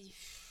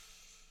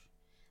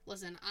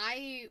 Listen,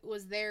 I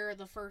was there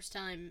the first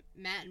time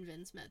Matt and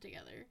Vince met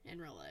together in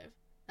real life.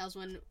 That was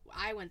when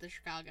I went to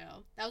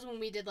Chicago. That was when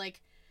we did,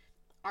 like,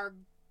 our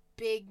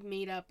big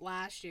meetup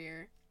last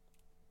year.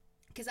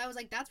 Because I was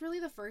like, that's really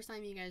the first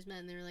time you guys met.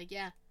 And they were like,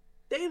 yeah.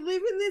 They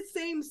live in the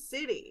same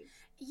city.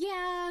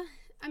 Yeah.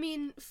 I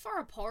mean, far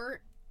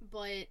apart.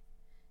 But,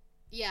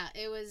 yeah,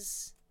 it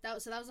was... that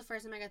was the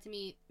first time I got to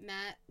meet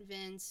Matt,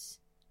 Vince,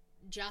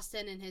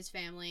 Justin and his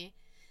family.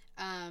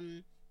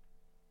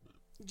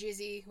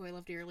 Jizzy, who I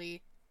love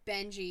dearly,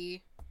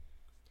 Benji.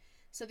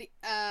 So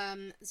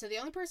the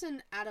only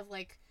person out of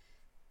like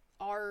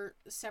our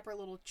separate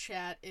little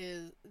chat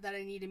is that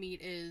I need to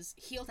meet is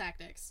Heel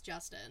Tactics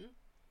Justin,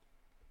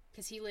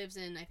 because he lives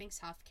in I think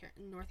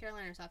North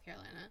Carolina or South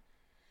Carolina.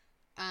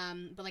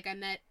 But like I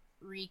met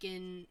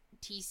Regan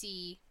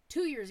TC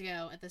 2 years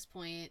ago at this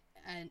point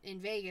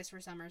in Vegas for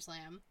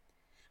SummerSlam,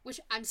 which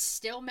I'm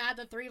still mad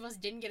the three of us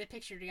didn't get a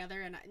picture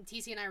together. And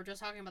TC and I were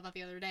just talking about that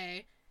the other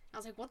day. I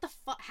was like, what the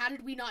fuck? How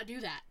did we not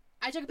do that?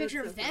 I took a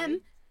picture of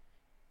them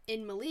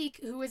in Malik,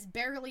 who is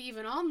barely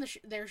even on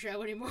their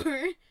show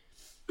anymore.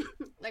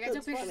 Like, I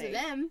took pictures of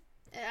them,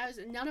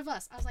 and none of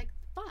us. I was like,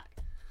 fuck.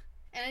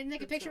 And I didn't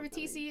take a picture with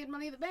TC and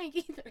Money in the Bank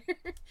either.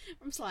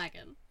 I'm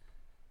slacking.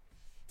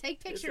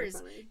 Take pictures.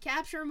 So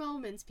capture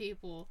moments,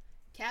 people.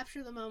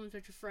 Capture the moments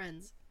with your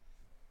friends.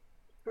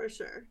 For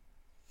sure.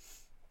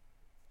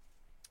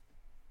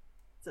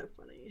 So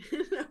funny.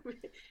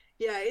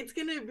 Yeah, it's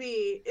gonna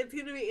be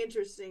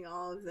interesting,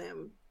 all of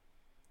them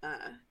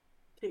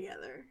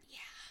together.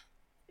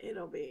 Yeah.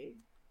 It'll be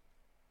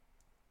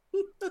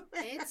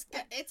it's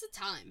a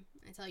time,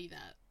 I tell you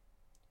that.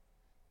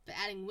 But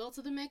adding Will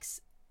to the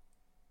mix,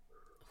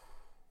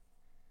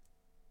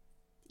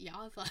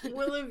 y'all have fun.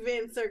 Will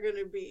events are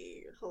gonna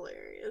be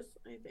hilarious,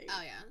 I think.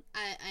 Oh yeah,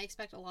 I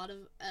expect a lot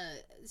of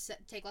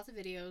take lots of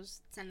videos,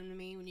 send them to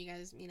me when you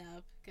guys meet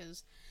up,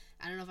 because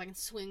I don't know if I can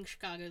swing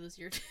Chicago this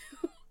year too.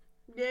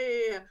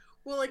 Yeah.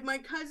 Well, like, my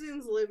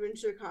cousins live in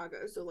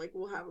Chicago, so like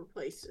we'll have a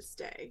place to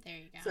stay. There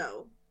you go.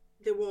 So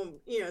they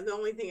won't, the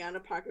only thing out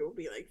of pocket will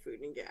be like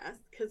food and gas,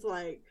 because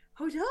like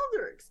hotels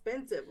are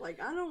expensive.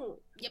 Like, I don't.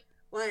 Yep.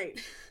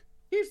 Like,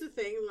 here's the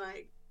thing,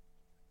 like,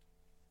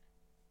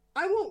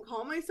 I won't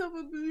call myself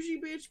a bougie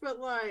bitch, but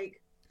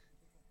like.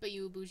 But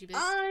you a bougie bitch.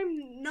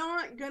 I'm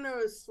not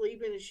gonna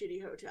sleep in a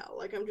shitty hotel.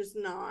 Like, I'm just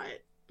not.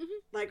 Mm-hmm.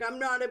 Like, I'm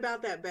not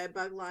about that bed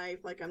bug life.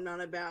 Like, I'm not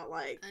about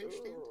like. I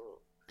understand.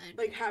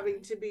 Like,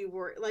 having to be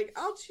worried. Like,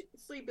 I'll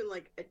sleep in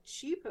like a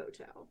cheap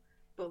hotel,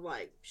 but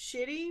like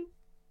shitty.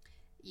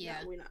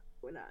 Yeah, no,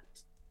 we're not.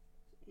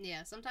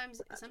 Yeah,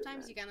 sometimes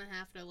you kind of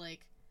have to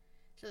like.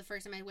 So the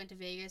first time I went to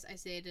Vegas, I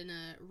stayed in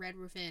a Red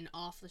Roof Inn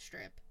off the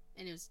Strip,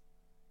 and it was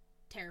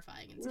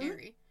terrifying and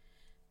scary.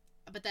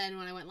 Mm-hmm. But then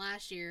when I went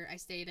last year, I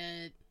stayed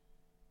at,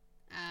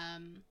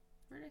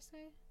 where did I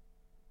stay?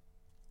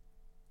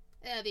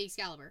 The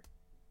Excalibur.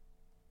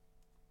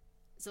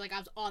 So like I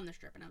was on the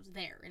Strip and I was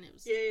there, and it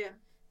was yeah.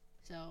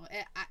 So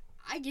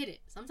I get it.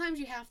 Sometimes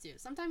you have to.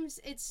 Sometimes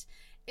it's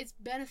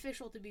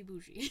beneficial to be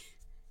bougie.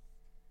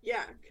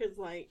 Yeah, because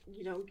like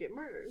you don't get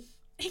murdered.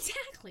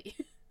 Exactly.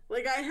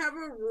 Like, I have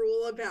a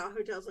rule about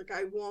hotels. Like,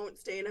 I won't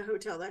stay in a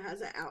hotel that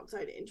has an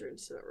outside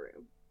entrance to the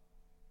room.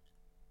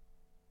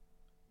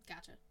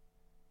 Gotcha.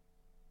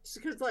 Just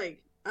because,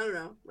 like, I don't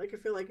know. Like, I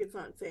feel like it's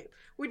not safe.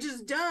 Which is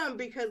dumb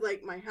because,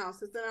 like, my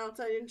house is an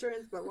outside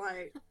entrance, but,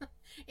 like...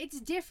 It's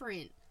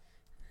different.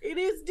 It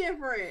is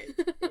different.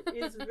 It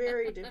is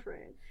very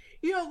different.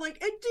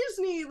 Like, at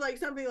Disney, like,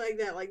 something like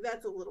that, like,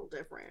 that's a little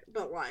different.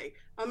 But, like,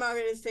 I'm not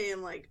going to stay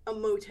in, like, a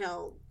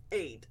Motel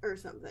 8 or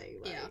something.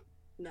 Like, yeah.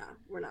 No,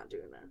 we're not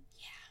doing that.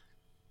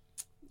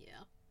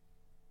 Yeah.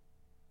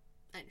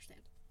 I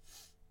understand.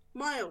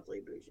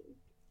 Mildly bougie.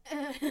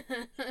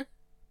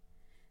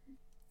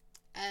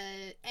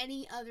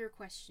 Any other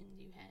questions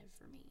you have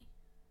for me?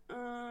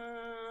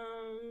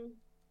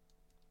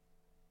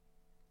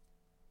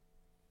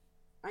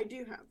 I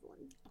do have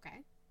one.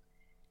 Okay.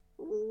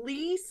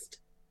 Least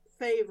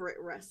favorite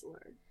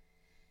wrestler.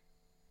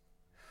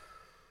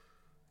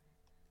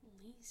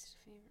 Least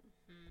favorite.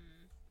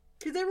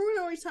 Because everyone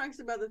always talks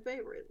about the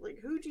favorite. Like,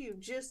 who do you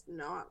just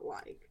not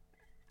like?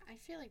 I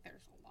feel like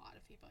there's a lot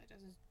of people I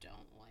just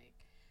don't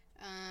like.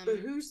 But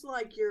who's,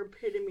 like, your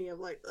epitome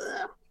of, like,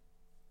 ugh?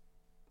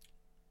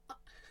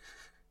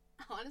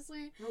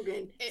 Honestly.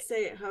 Hogan.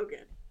 Say it,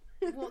 Hogan.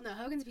 Well, no,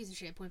 Hogan's a piece of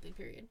shit, point blank,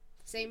 period.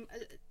 Same,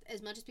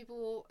 as much as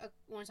people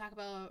want to talk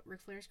about Ric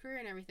Flair's career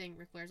and everything,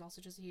 Ric Flair's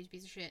also just a huge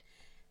piece of shit.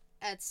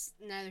 That's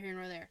neither here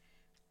nor there.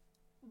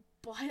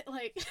 But,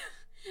 like,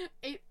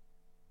 it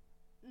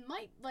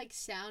might like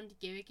sound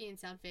gimmicky and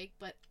sound fake,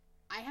 but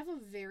I have a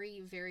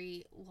very,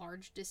 very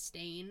large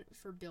disdain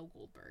for Bill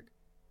Goldberg.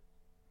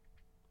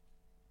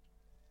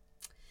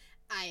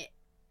 I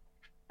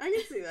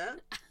can see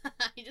that.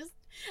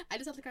 I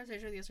just had the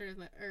conversation yesterday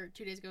with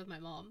 2 days ago with my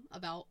mom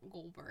about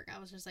Goldberg. I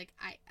was just like,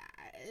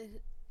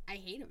 I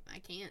hate him. I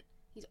can't.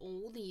 He's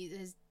old.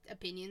 His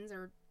opinions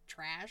are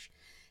trash.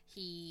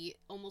 He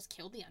almost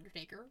killed the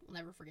Undertaker. We'll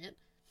never forget.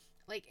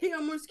 Like, he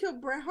almost killed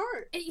Bret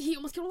Hart. He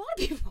almost killed a lot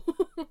of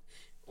people.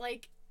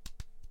 Like,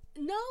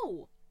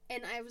 no.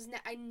 And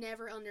I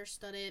never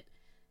understood it.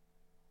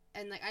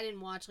 And, like, I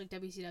didn't watch, like,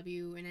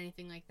 WCW and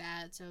anything like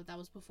that, so that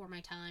was before my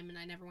time, and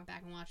I never went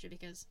back and watched it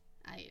because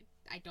I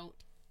don't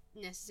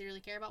necessarily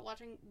care about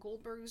watching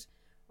Goldberg's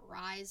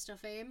rise to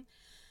fame.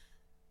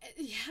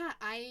 Yeah,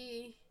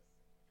 I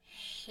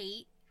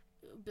hate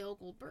Bill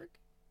Goldberg.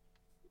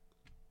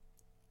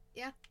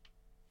 Yeah.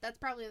 That's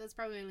probably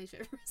my least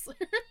favorite wrestler.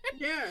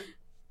 Yeah.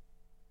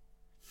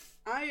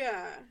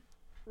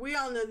 we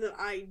all know that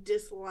I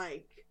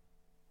dislike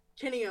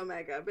Kenny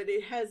Omega, but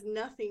it has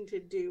nothing to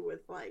do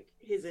with like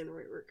his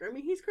in-ring work. I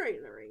mean, he's great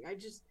in the ring.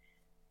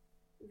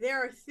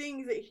 There are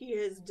things that he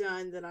has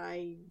done that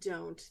I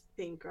don't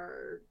think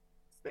are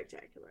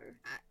spectacular.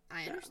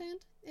 I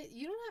understand.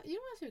 You don't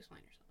have to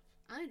explain yourself.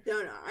 I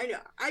know.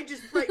 I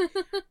just like,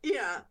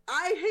 yeah,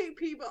 I hate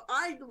people.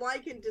 I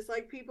like and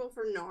dislike people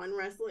for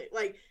non-wrestling,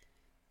 like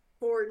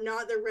for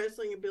not their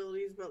wrestling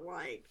abilities, but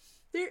like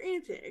their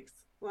antics.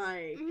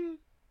 Like,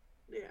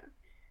 yeah,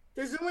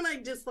 there's no one I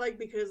dislike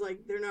because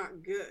like they're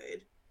not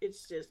good.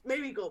 It's just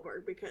maybe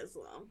Goldberg because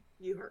well,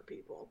 you hurt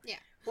people. Yeah,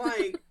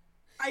 like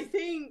I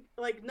think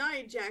like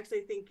Nia Jax,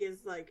 I think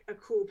is like a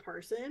cool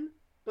person,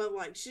 but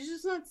like she's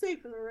just not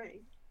safe in the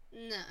ring.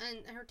 No,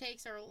 and her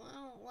takes are a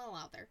little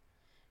out there.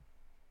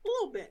 A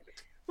little bit.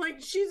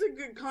 Like, she's a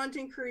good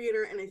content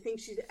creator, and I think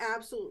she's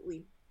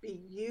absolutely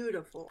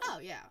beautiful. Oh,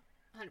 yeah.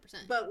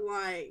 100%. But,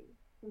 like,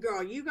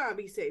 girl, you gotta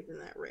be safe in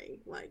that ring.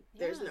 Like,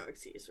 there's no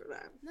excuse for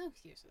that. No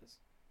excuses.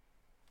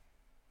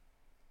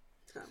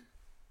 So,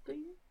 but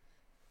yeah.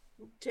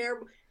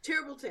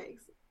 Terrible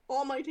takes.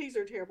 All my takes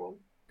are terrible.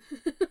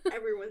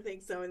 Everyone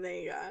thinks so, and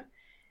they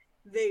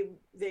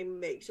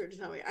make sure to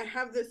tell me. I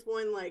have this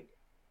one, like,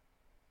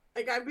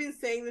 I've been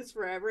saying this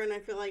forever, and I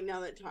feel like now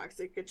that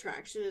Toxic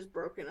Attraction is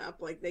broken up,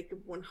 like, they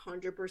could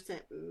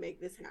 100% make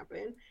this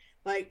happen.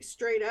 Like,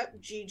 straight up,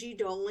 Gigi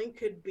Dolan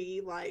could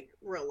be, like,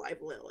 real life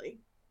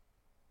Lily.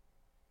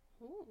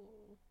 Ooh.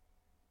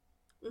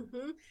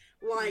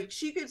 Like,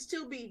 she could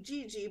still be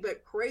Gigi,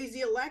 but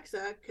crazy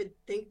Alexa could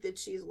think that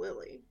she's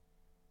Lily.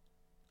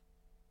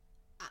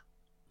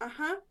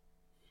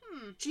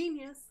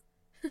 Genius.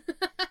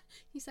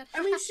 He said,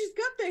 I mean, she's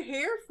got the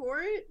hair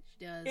for it.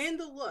 She does. And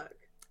the look.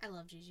 I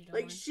love Gigi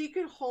Dolan. Like, she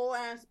could whole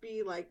ass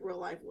be, like, real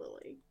life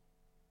Lily.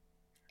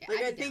 Yeah,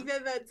 like, I think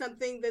that's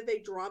something that they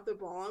dropped the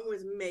ball on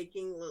was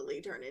making Lily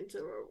turn into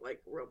a,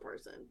 like, real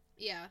person.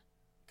 Yeah.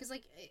 Because,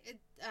 like,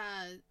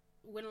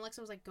 when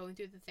Alexa was, like, going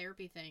through the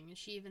therapy thing,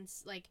 she even,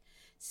 like,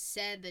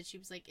 said that she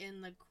was, like,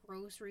 in the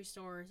grocery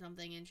store or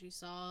something, and she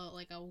saw,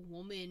 like, a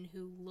woman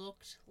who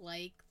looked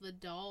like the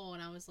doll,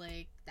 and I was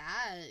like,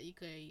 you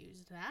could have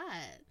used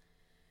that.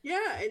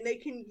 Yeah, and they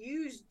can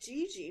use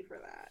Gigi for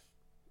that.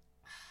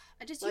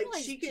 I just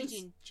utilize Gigi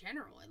in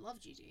general. I love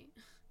Gigi.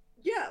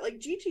 Yeah, like,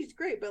 Gigi's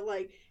great, but,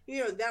 like,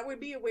 you know, that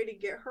would be a way to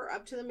get her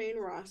up to the main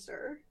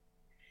roster.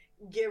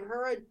 Give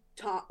her a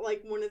top,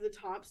 like, one of the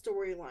top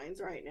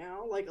storylines right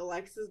now. Like,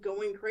 Alexa's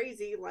going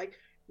crazy. Like,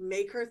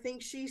 make her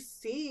think she's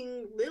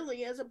seeing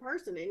Lily as a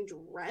person and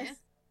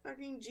dress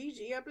fucking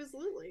Gigi up as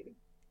Lily.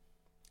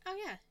 Oh,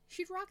 yeah.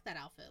 She'd rock that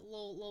outfit.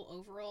 Little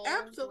overall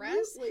Absolutely.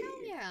 dress.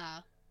 Hell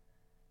yeah.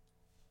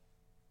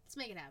 Let's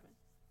make it happen.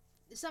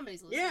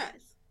 Somebody's listening.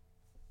 Yes.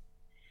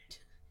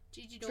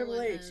 Gigi Dolan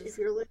Triple H, if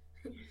you're listening.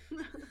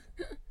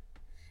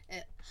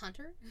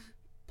 Hunter?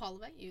 Paul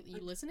Levesque, you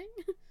listening?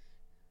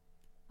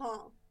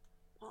 Paul.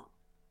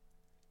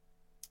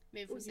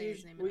 Maybe if we say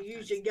his name we'll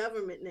use your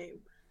government name.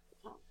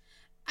 Paul.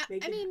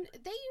 I mean,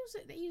 they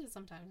use it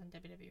sometimes in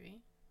WWE.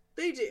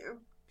 They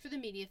do. For the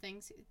media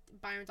things,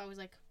 Byron's always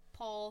like,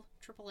 Paul,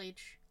 Triple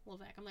H,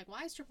 Levesque. I'm like,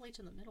 why is Triple H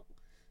in the middle?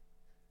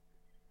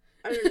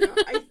 I don't know.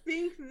 I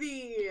think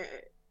the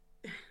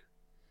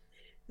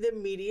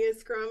media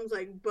scrums,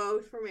 like,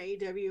 both from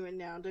AEW and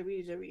now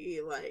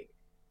WWE, like,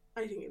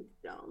 I think it's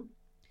dumb.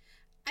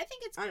 I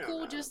think it's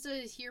cool just to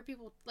hear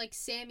people, like,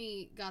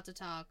 Sammy got to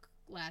talk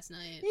last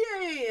night.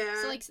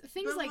 Yeah. So, like,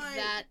 things like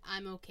that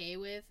I'm okay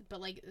with,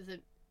 but, like,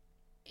 the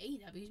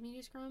AEW's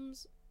media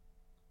scrums,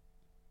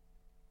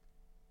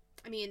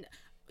 I mean,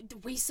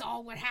 we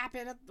saw what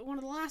happened at one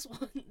of the last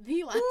one.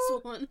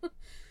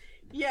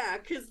 Yeah,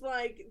 because,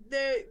 like,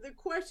 the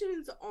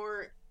questions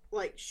aren't,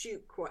 like,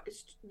 shoot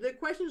questions. The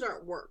questions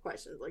aren't work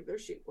questions. Like, they're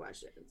shoot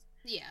questions.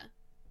 Yeah.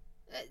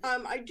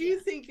 I do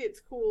think it's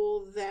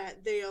cool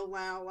that they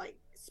allow, like,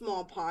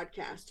 small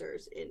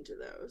podcasters into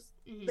those.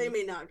 Mm-hmm. They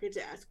may not get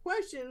to ask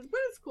questions,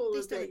 but it's cool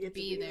that they get to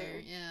be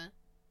there. Yeah.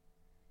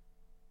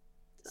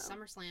 So,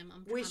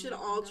 SummerSlam. We should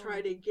all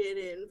try to get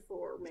in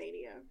for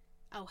Mania.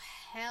 Oh,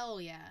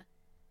 hell yeah.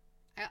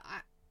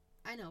 I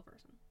know a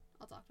person.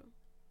 I'll talk to him.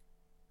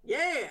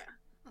 Yeah.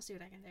 I'll see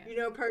what I can do. You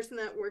know a person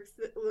that works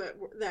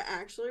that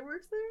actually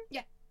works there?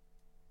 Yeah.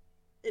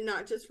 And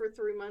not just for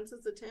 3 months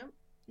as a temp?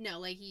 No,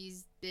 like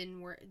he's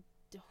been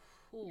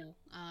how long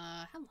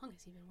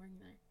has he been working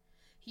there?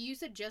 He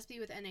used to just be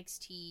with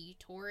NXT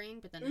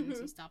touring, but then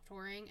NXT stopped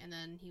touring, and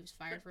then he was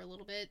fired for a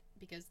little bit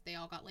because they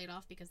all got laid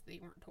off because they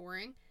weren't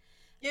touring.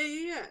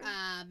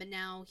 Yeah. But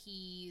now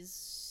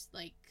he's,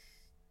 like,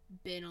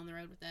 been on the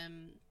road with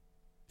them.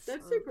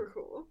 That's super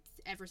cool.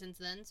 Ever since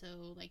then,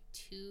 so, like,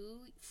 2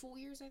 full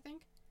years, I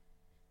think.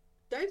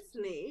 That's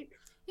neat.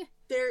 Yeah.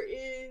 There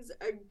is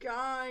a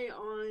guy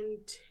on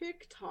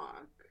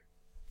TikTok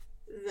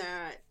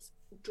that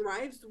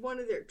drives one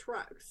of their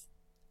trucks.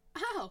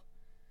 Oh.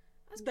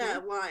 That's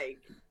that cool.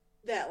 like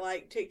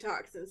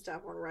TikToks and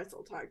stuff on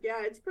Wrestle Talk.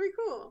 Yeah, it's pretty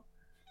cool.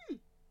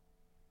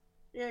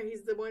 Yeah,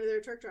 he's one of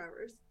their truck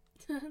drivers.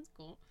 That's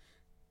cool.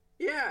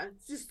 Yeah,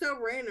 it's just so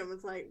random.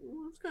 It's like,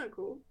 well, it's kind of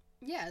cool.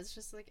 Yeah, it's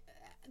just like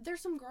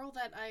there's some girl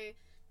that I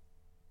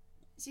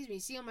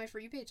see on my For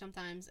You page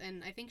sometimes,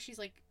 and I think she's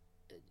like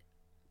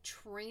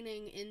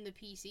training in the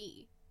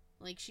PC.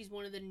 Like she's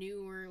one of the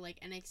newer like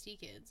NXT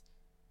kids.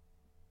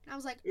 And I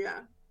was like, yeah,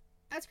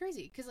 that's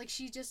crazy because like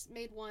she just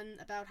made one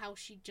about how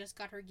she just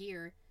got her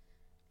gear.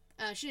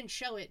 She didn't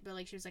show it, but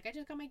like she was like, I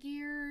just got my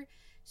gear,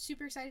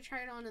 super excited to try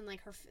it on, and like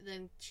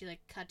then she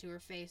like cut to her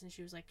face and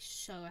she was like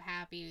so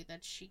happy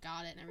that she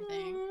got it and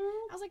everything.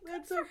 I was like,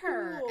 good for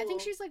her. Cool. I think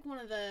she's like one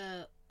of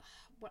the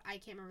what I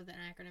can't remember the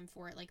acronym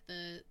for it, like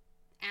the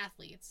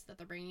athletes that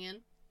they're bringing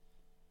in.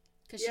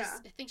 Because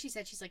I think she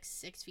said she's like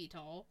 6 feet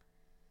tall.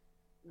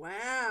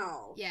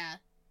 Wow. Yeah.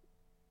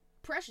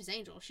 Precious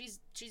Angel.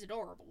 She's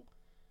adorable.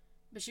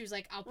 But she was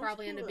like, I'll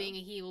probably end up being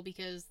a heel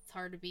because it's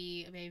hard to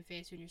be a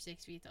babyface when you're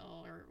 6 feet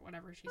tall or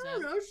whatever she said. I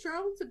don't know.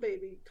 Charlotte's a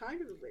baby.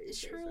 Kind of a baby.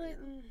 Charlotte.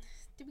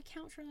 Did we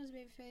count Charlotte as a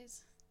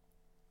babyface?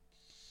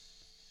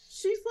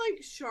 She's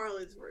like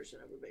Charlotte's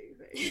version of a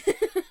babyface.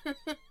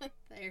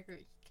 There we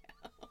go.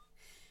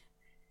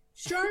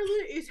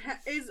 Charlotte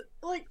is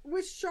like,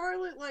 with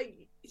Charlotte,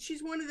 like,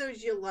 she's one of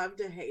those you love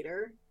to hate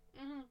her.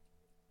 Mm-hmm.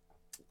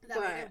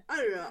 But I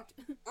don't know.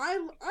 I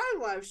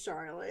love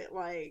Charlotte.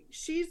 Like,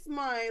 she's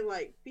my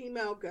like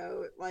female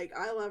goat. Like,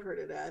 I love her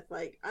to death.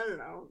 Like, I don't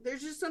know.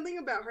 There's just something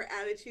about her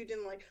attitude,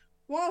 and like,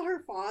 while her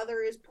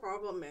father is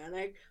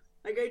problematic,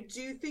 like, I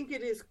do think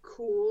it is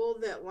cool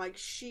that like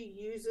she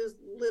uses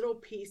little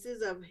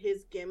pieces of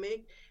his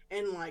gimmick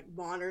and like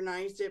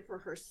modernized it for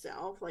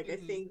herself. Like, I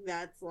think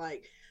that's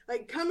like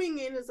coming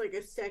in as like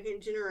a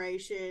second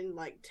generation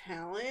like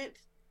talent.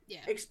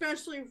 Yeah.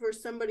 Especially for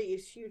somebody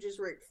as huge as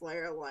Ric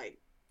Flair, like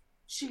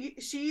she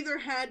either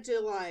had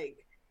to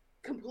like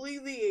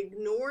completely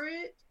ignore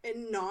it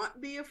and not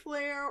be a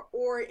Flair,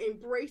 or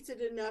embrace it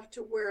enough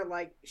to where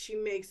like she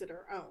makes it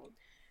her own.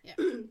 Yeah.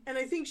 And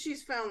I think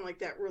she's found like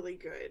that really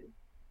good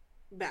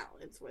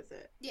balance with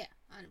it. Yeah,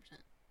 100%.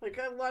 Like,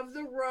 I love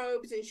the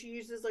robes, and she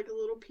uses like a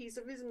little piece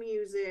of his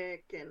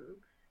music, and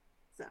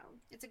so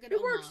it's a good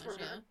homage, works for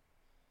her.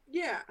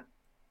 Yeah.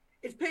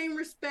 It's paying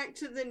respect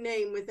to the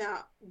name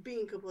without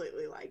being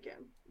completely like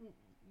him.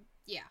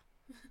 Yeah.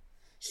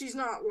 She's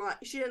not like,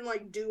 she didn't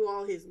like do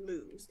all his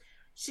moves.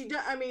 She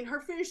does. I mean, her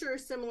finisher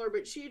is similar,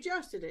 but she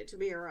adjusted it to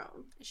be her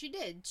own. She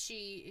did.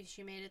 She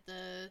made it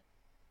the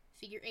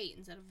figure 8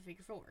 instead of a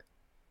figure 4.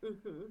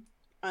 Mm-hmm.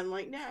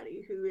 Unlike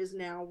Natty, who is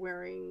now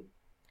wearing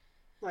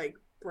like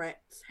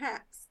Brett's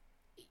hats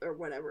or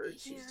whatever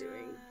she's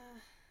doing.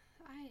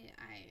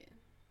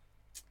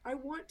 I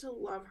want to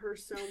love her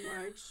so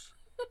much.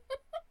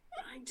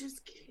 I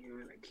just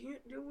can't. I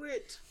can't do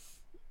it.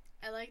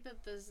 I like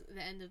that the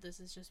end of this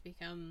has just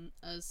become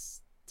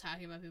us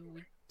talking about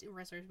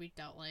wrestlers we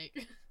don't like.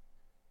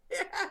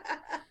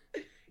 Yeah.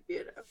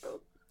 You know.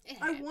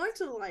 I want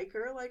to like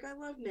her. Like, I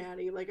love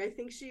Natty. Like, I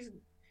think she,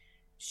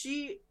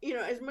 you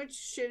know, as much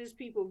shit as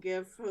people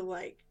give for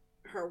like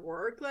her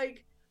work,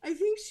 like, I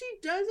think she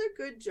does a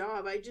good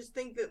job. I just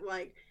think that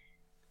like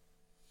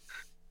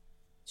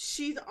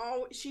she's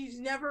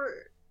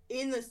never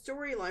in the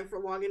storyline for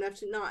long enough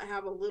to not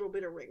have a little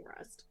bit of ring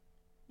rust.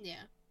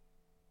 Yeah.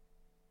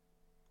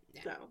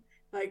 So,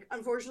 like,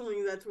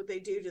 unfortunately, that's what they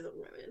do to the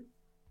women.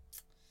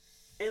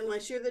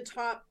 Unless you're the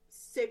top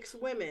 6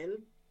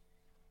 women,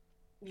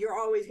 you're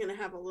always going to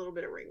have a little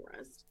bit of ring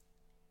rust.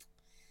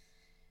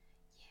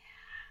 Yeah.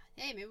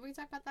 Hey, maybe we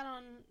can talk about that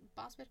on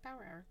Boss Bitch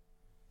Power Hour.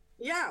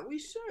 Yeah, we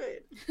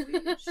should. We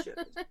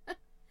should. I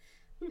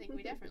think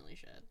we definitely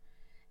should.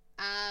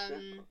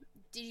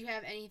 Did you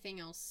have anything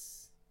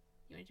else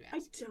you wanted to ask? I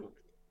don't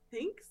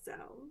think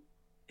so.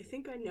 I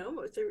think I know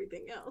most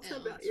everything else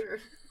about your...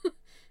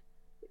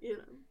 You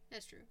know.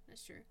 That's true.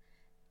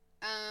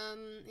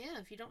 Yeah,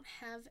 if you don't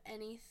have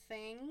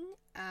anything,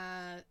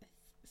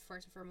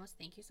 first and foremost,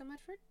 thank you so much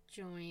for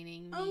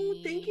joining me. Oh,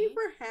 thank you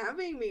for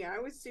having me. I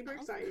was super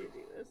excited to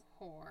do this. Of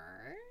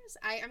course.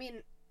 I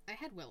mean, I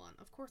had Will on.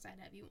 Of course I'd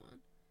have you on.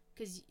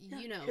 Because,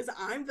 you know. Because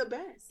I'm the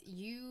best.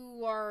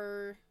 You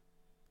are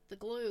the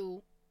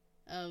glue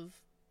of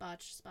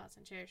Botched Spots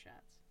and Chair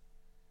Shots.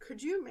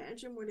 Could you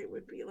imagine what it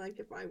would be like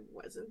if I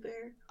wasn't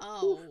there?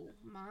 Oh,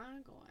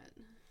 my God.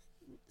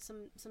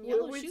 Some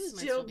yellow shoes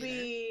might still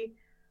be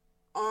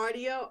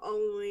audio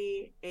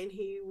only, and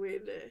he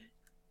would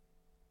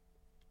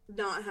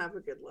not have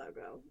a good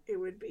logo. It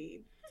would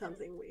be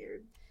something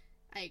weird.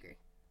 I agree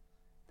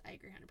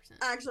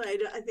 100%.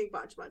 Actually, I think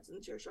Botch Spots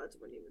and Chair Shots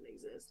wouldn't even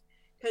exist.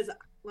 Because,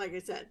 like I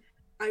said,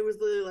 I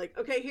was literally like,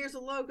 okay, here's a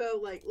logo,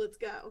 like, let's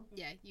go.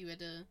 Yeah, you had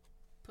to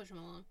push them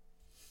along.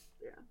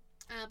 Yeah.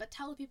 But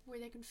tell the people where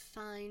they can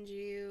find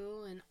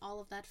you and all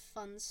of that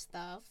fun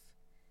stuff.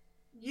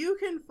 You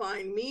can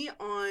find me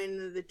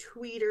on the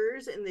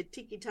tweeters and the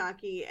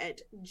tiki-taki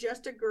at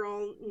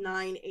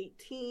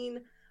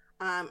justagirl918.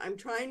 I'm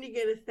trying to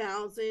get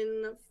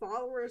 1,000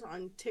 followers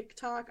on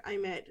TikTok.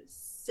 I'm at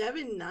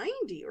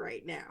 790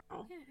 right now.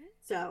 Okay.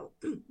 So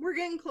we're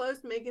getting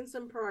close, making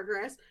some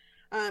progress.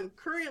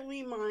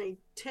 Currently my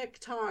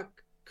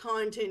TikTok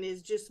content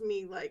is just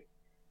me like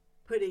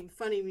putting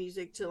funny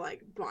music to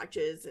like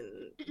botches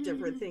and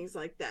different things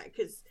like that,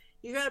 because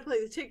you got to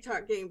play the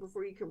TikTok game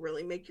before you can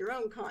really make your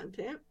own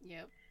content.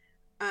 Yep.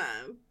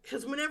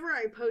 Because whenever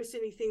I post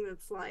anything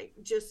that's like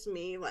just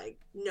me, like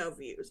no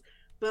views,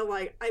 but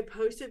like I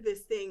posted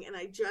this thing and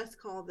I just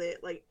called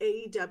it like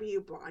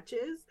AEW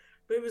botches,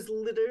 but it was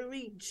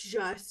literally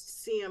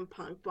just CM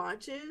Punk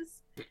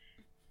botches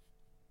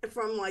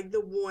from like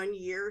the 1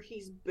 year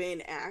he's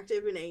been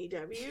active in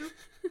AEW.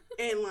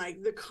 And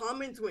like the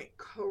comments went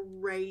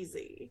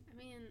crazy. I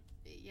mean,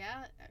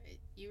 yeah,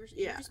 you were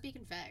just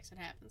speaking facts. It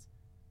happens.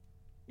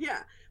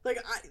 Yeah, like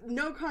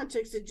no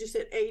context. It just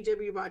said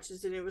AEW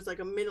botches, and it was like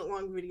a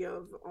minute-long video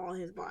of all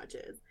his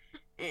botches,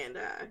 and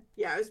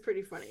yeah, it was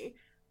pretty funny.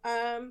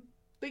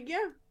 But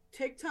yeah,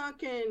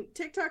 TikTok and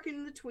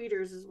the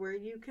tweeters is where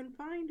you can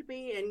find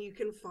me, and you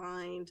can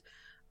find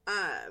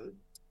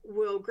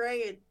Will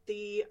Gray at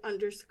the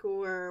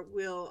 _Will_Gray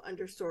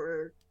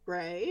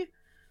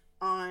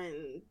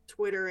on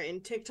Twitter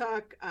and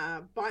TikTok.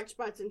 Botch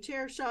Bots and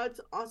Chair Shots,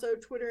 also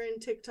Twitter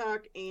and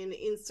TikTok and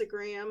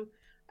Instagram.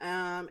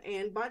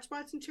 And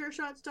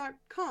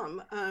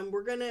botchbotsandchairshots.com.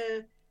 We're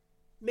gonna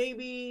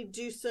maybe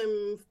do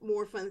some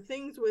more fun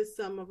things with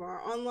some of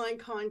our online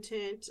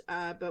content,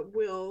 but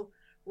Will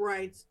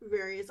writes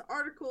various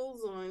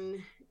articles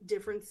on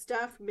different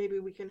stuff. Maybe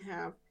we can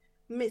have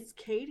Miss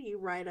Katie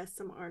write us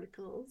some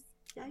articles.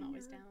 Yeah, I'm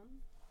always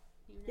down.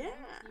 You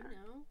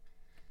know.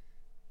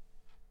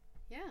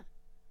 Yeah.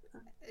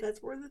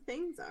 That's where the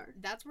things are.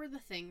 That's where the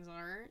things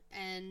are.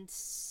 And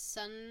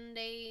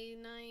Sunday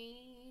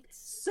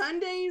nights?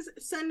 Sundays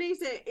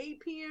at 8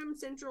 p.m.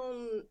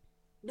 Central.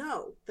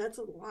 No, that's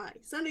a lie.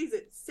 Sundays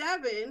at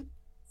 7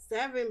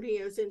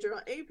 p.m. Central,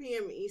 8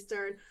 p.m.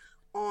 Eastern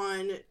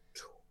on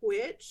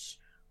Twitch,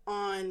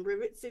 on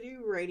Rivet City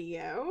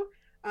Radio.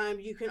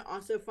 You can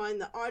also find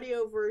the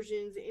audio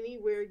versions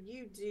anywhere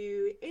you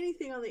do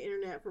anything on the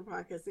internet for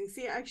podcasting.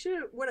 See,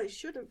 what I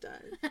should have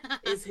done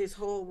is his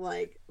whole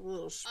like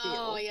little spiel.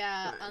 Oh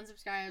yeah,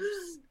 unsubscribe,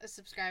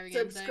 subscribe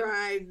again.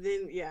 Subscribe,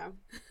 then yeah.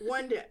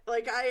 One day,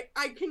 like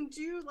I can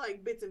do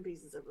like bits and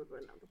pieces of it,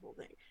 but not the whole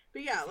thing.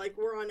 But yeah, like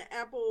we're on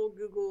Apple,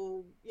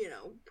 Google,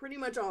 pretty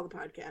much all the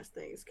podcast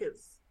things,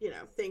 because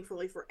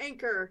thankfully for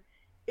Anchor,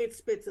 it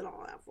spits it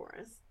all out for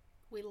us.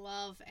 We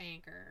love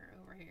Anchor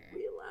over here.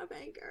 We love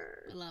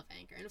Anchor.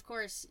 And of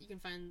course, you can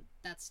find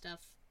that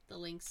stuff, the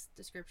links,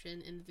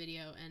 description in the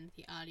video and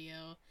the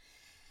audio.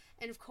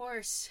 And of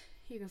course,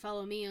 you can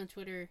follow me on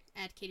Twitter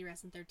at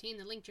KatieRasson13.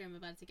 The link to I'm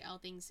about to take all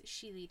things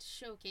She Leads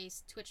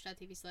Showcase,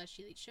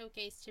 twitch.tv/She Leads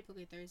Showcase,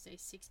 typically Thursday,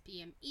 6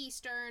 p.m.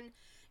 Eastern,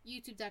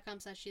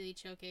 youtube.com/She Leads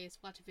Showcase.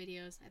 Watch the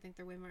videos. I think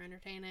they're way more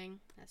entertaining.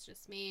 That's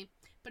just me.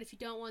 But if you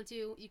don't want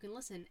to, you can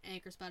listen.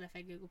 Anchor,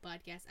 Spotify, Google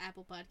Podcasts,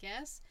 Apple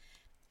Podcasts.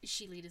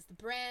 She Lead is the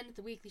brand,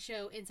 the weekly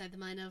show inside the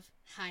mind of.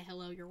 Hi,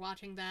 hello, you're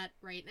watching that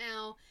right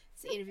now.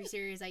 It's the interview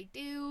series I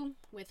do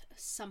with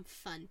some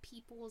fun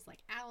peoples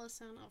like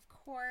Allison, of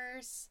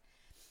course.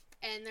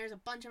 And there's a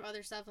bunch of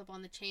other stuff up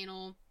on the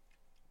channel.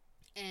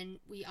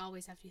 And we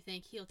always have to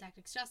thank Heel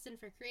Tactics Justin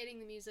for creating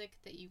the music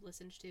that you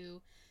listened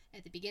to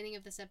at the beginning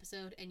of this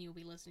episode, and you'll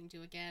be listening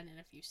to again in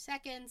a few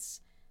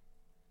seconds.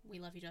 We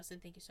love you, Justin.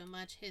 Thank you so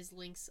much. His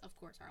links, of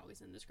course, are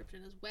always in the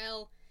description as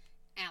well.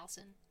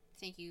 Allison,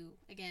 thank you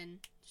again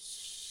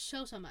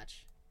so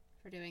much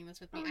for doing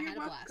this with me. I had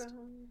a blast.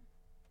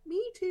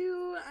 Me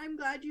too. I'm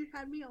glad you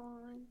had me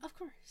on. Of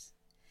course.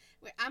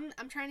 Wait,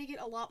 I'm trying to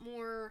get a lot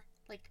more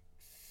like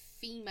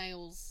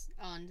females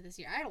on this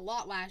year. I had a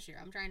lot last year.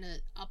 I'm trying to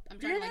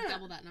like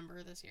double that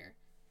number this year.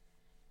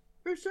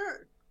 For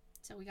sure.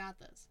 So we got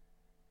this.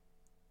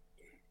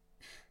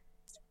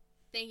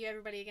 Thank you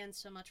everybody again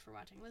so much for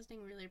watching and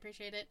listening. We really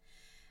appreciate it.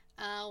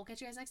 We'll catch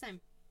you guys next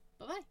time.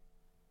 Bye-bye.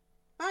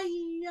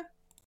 Bye.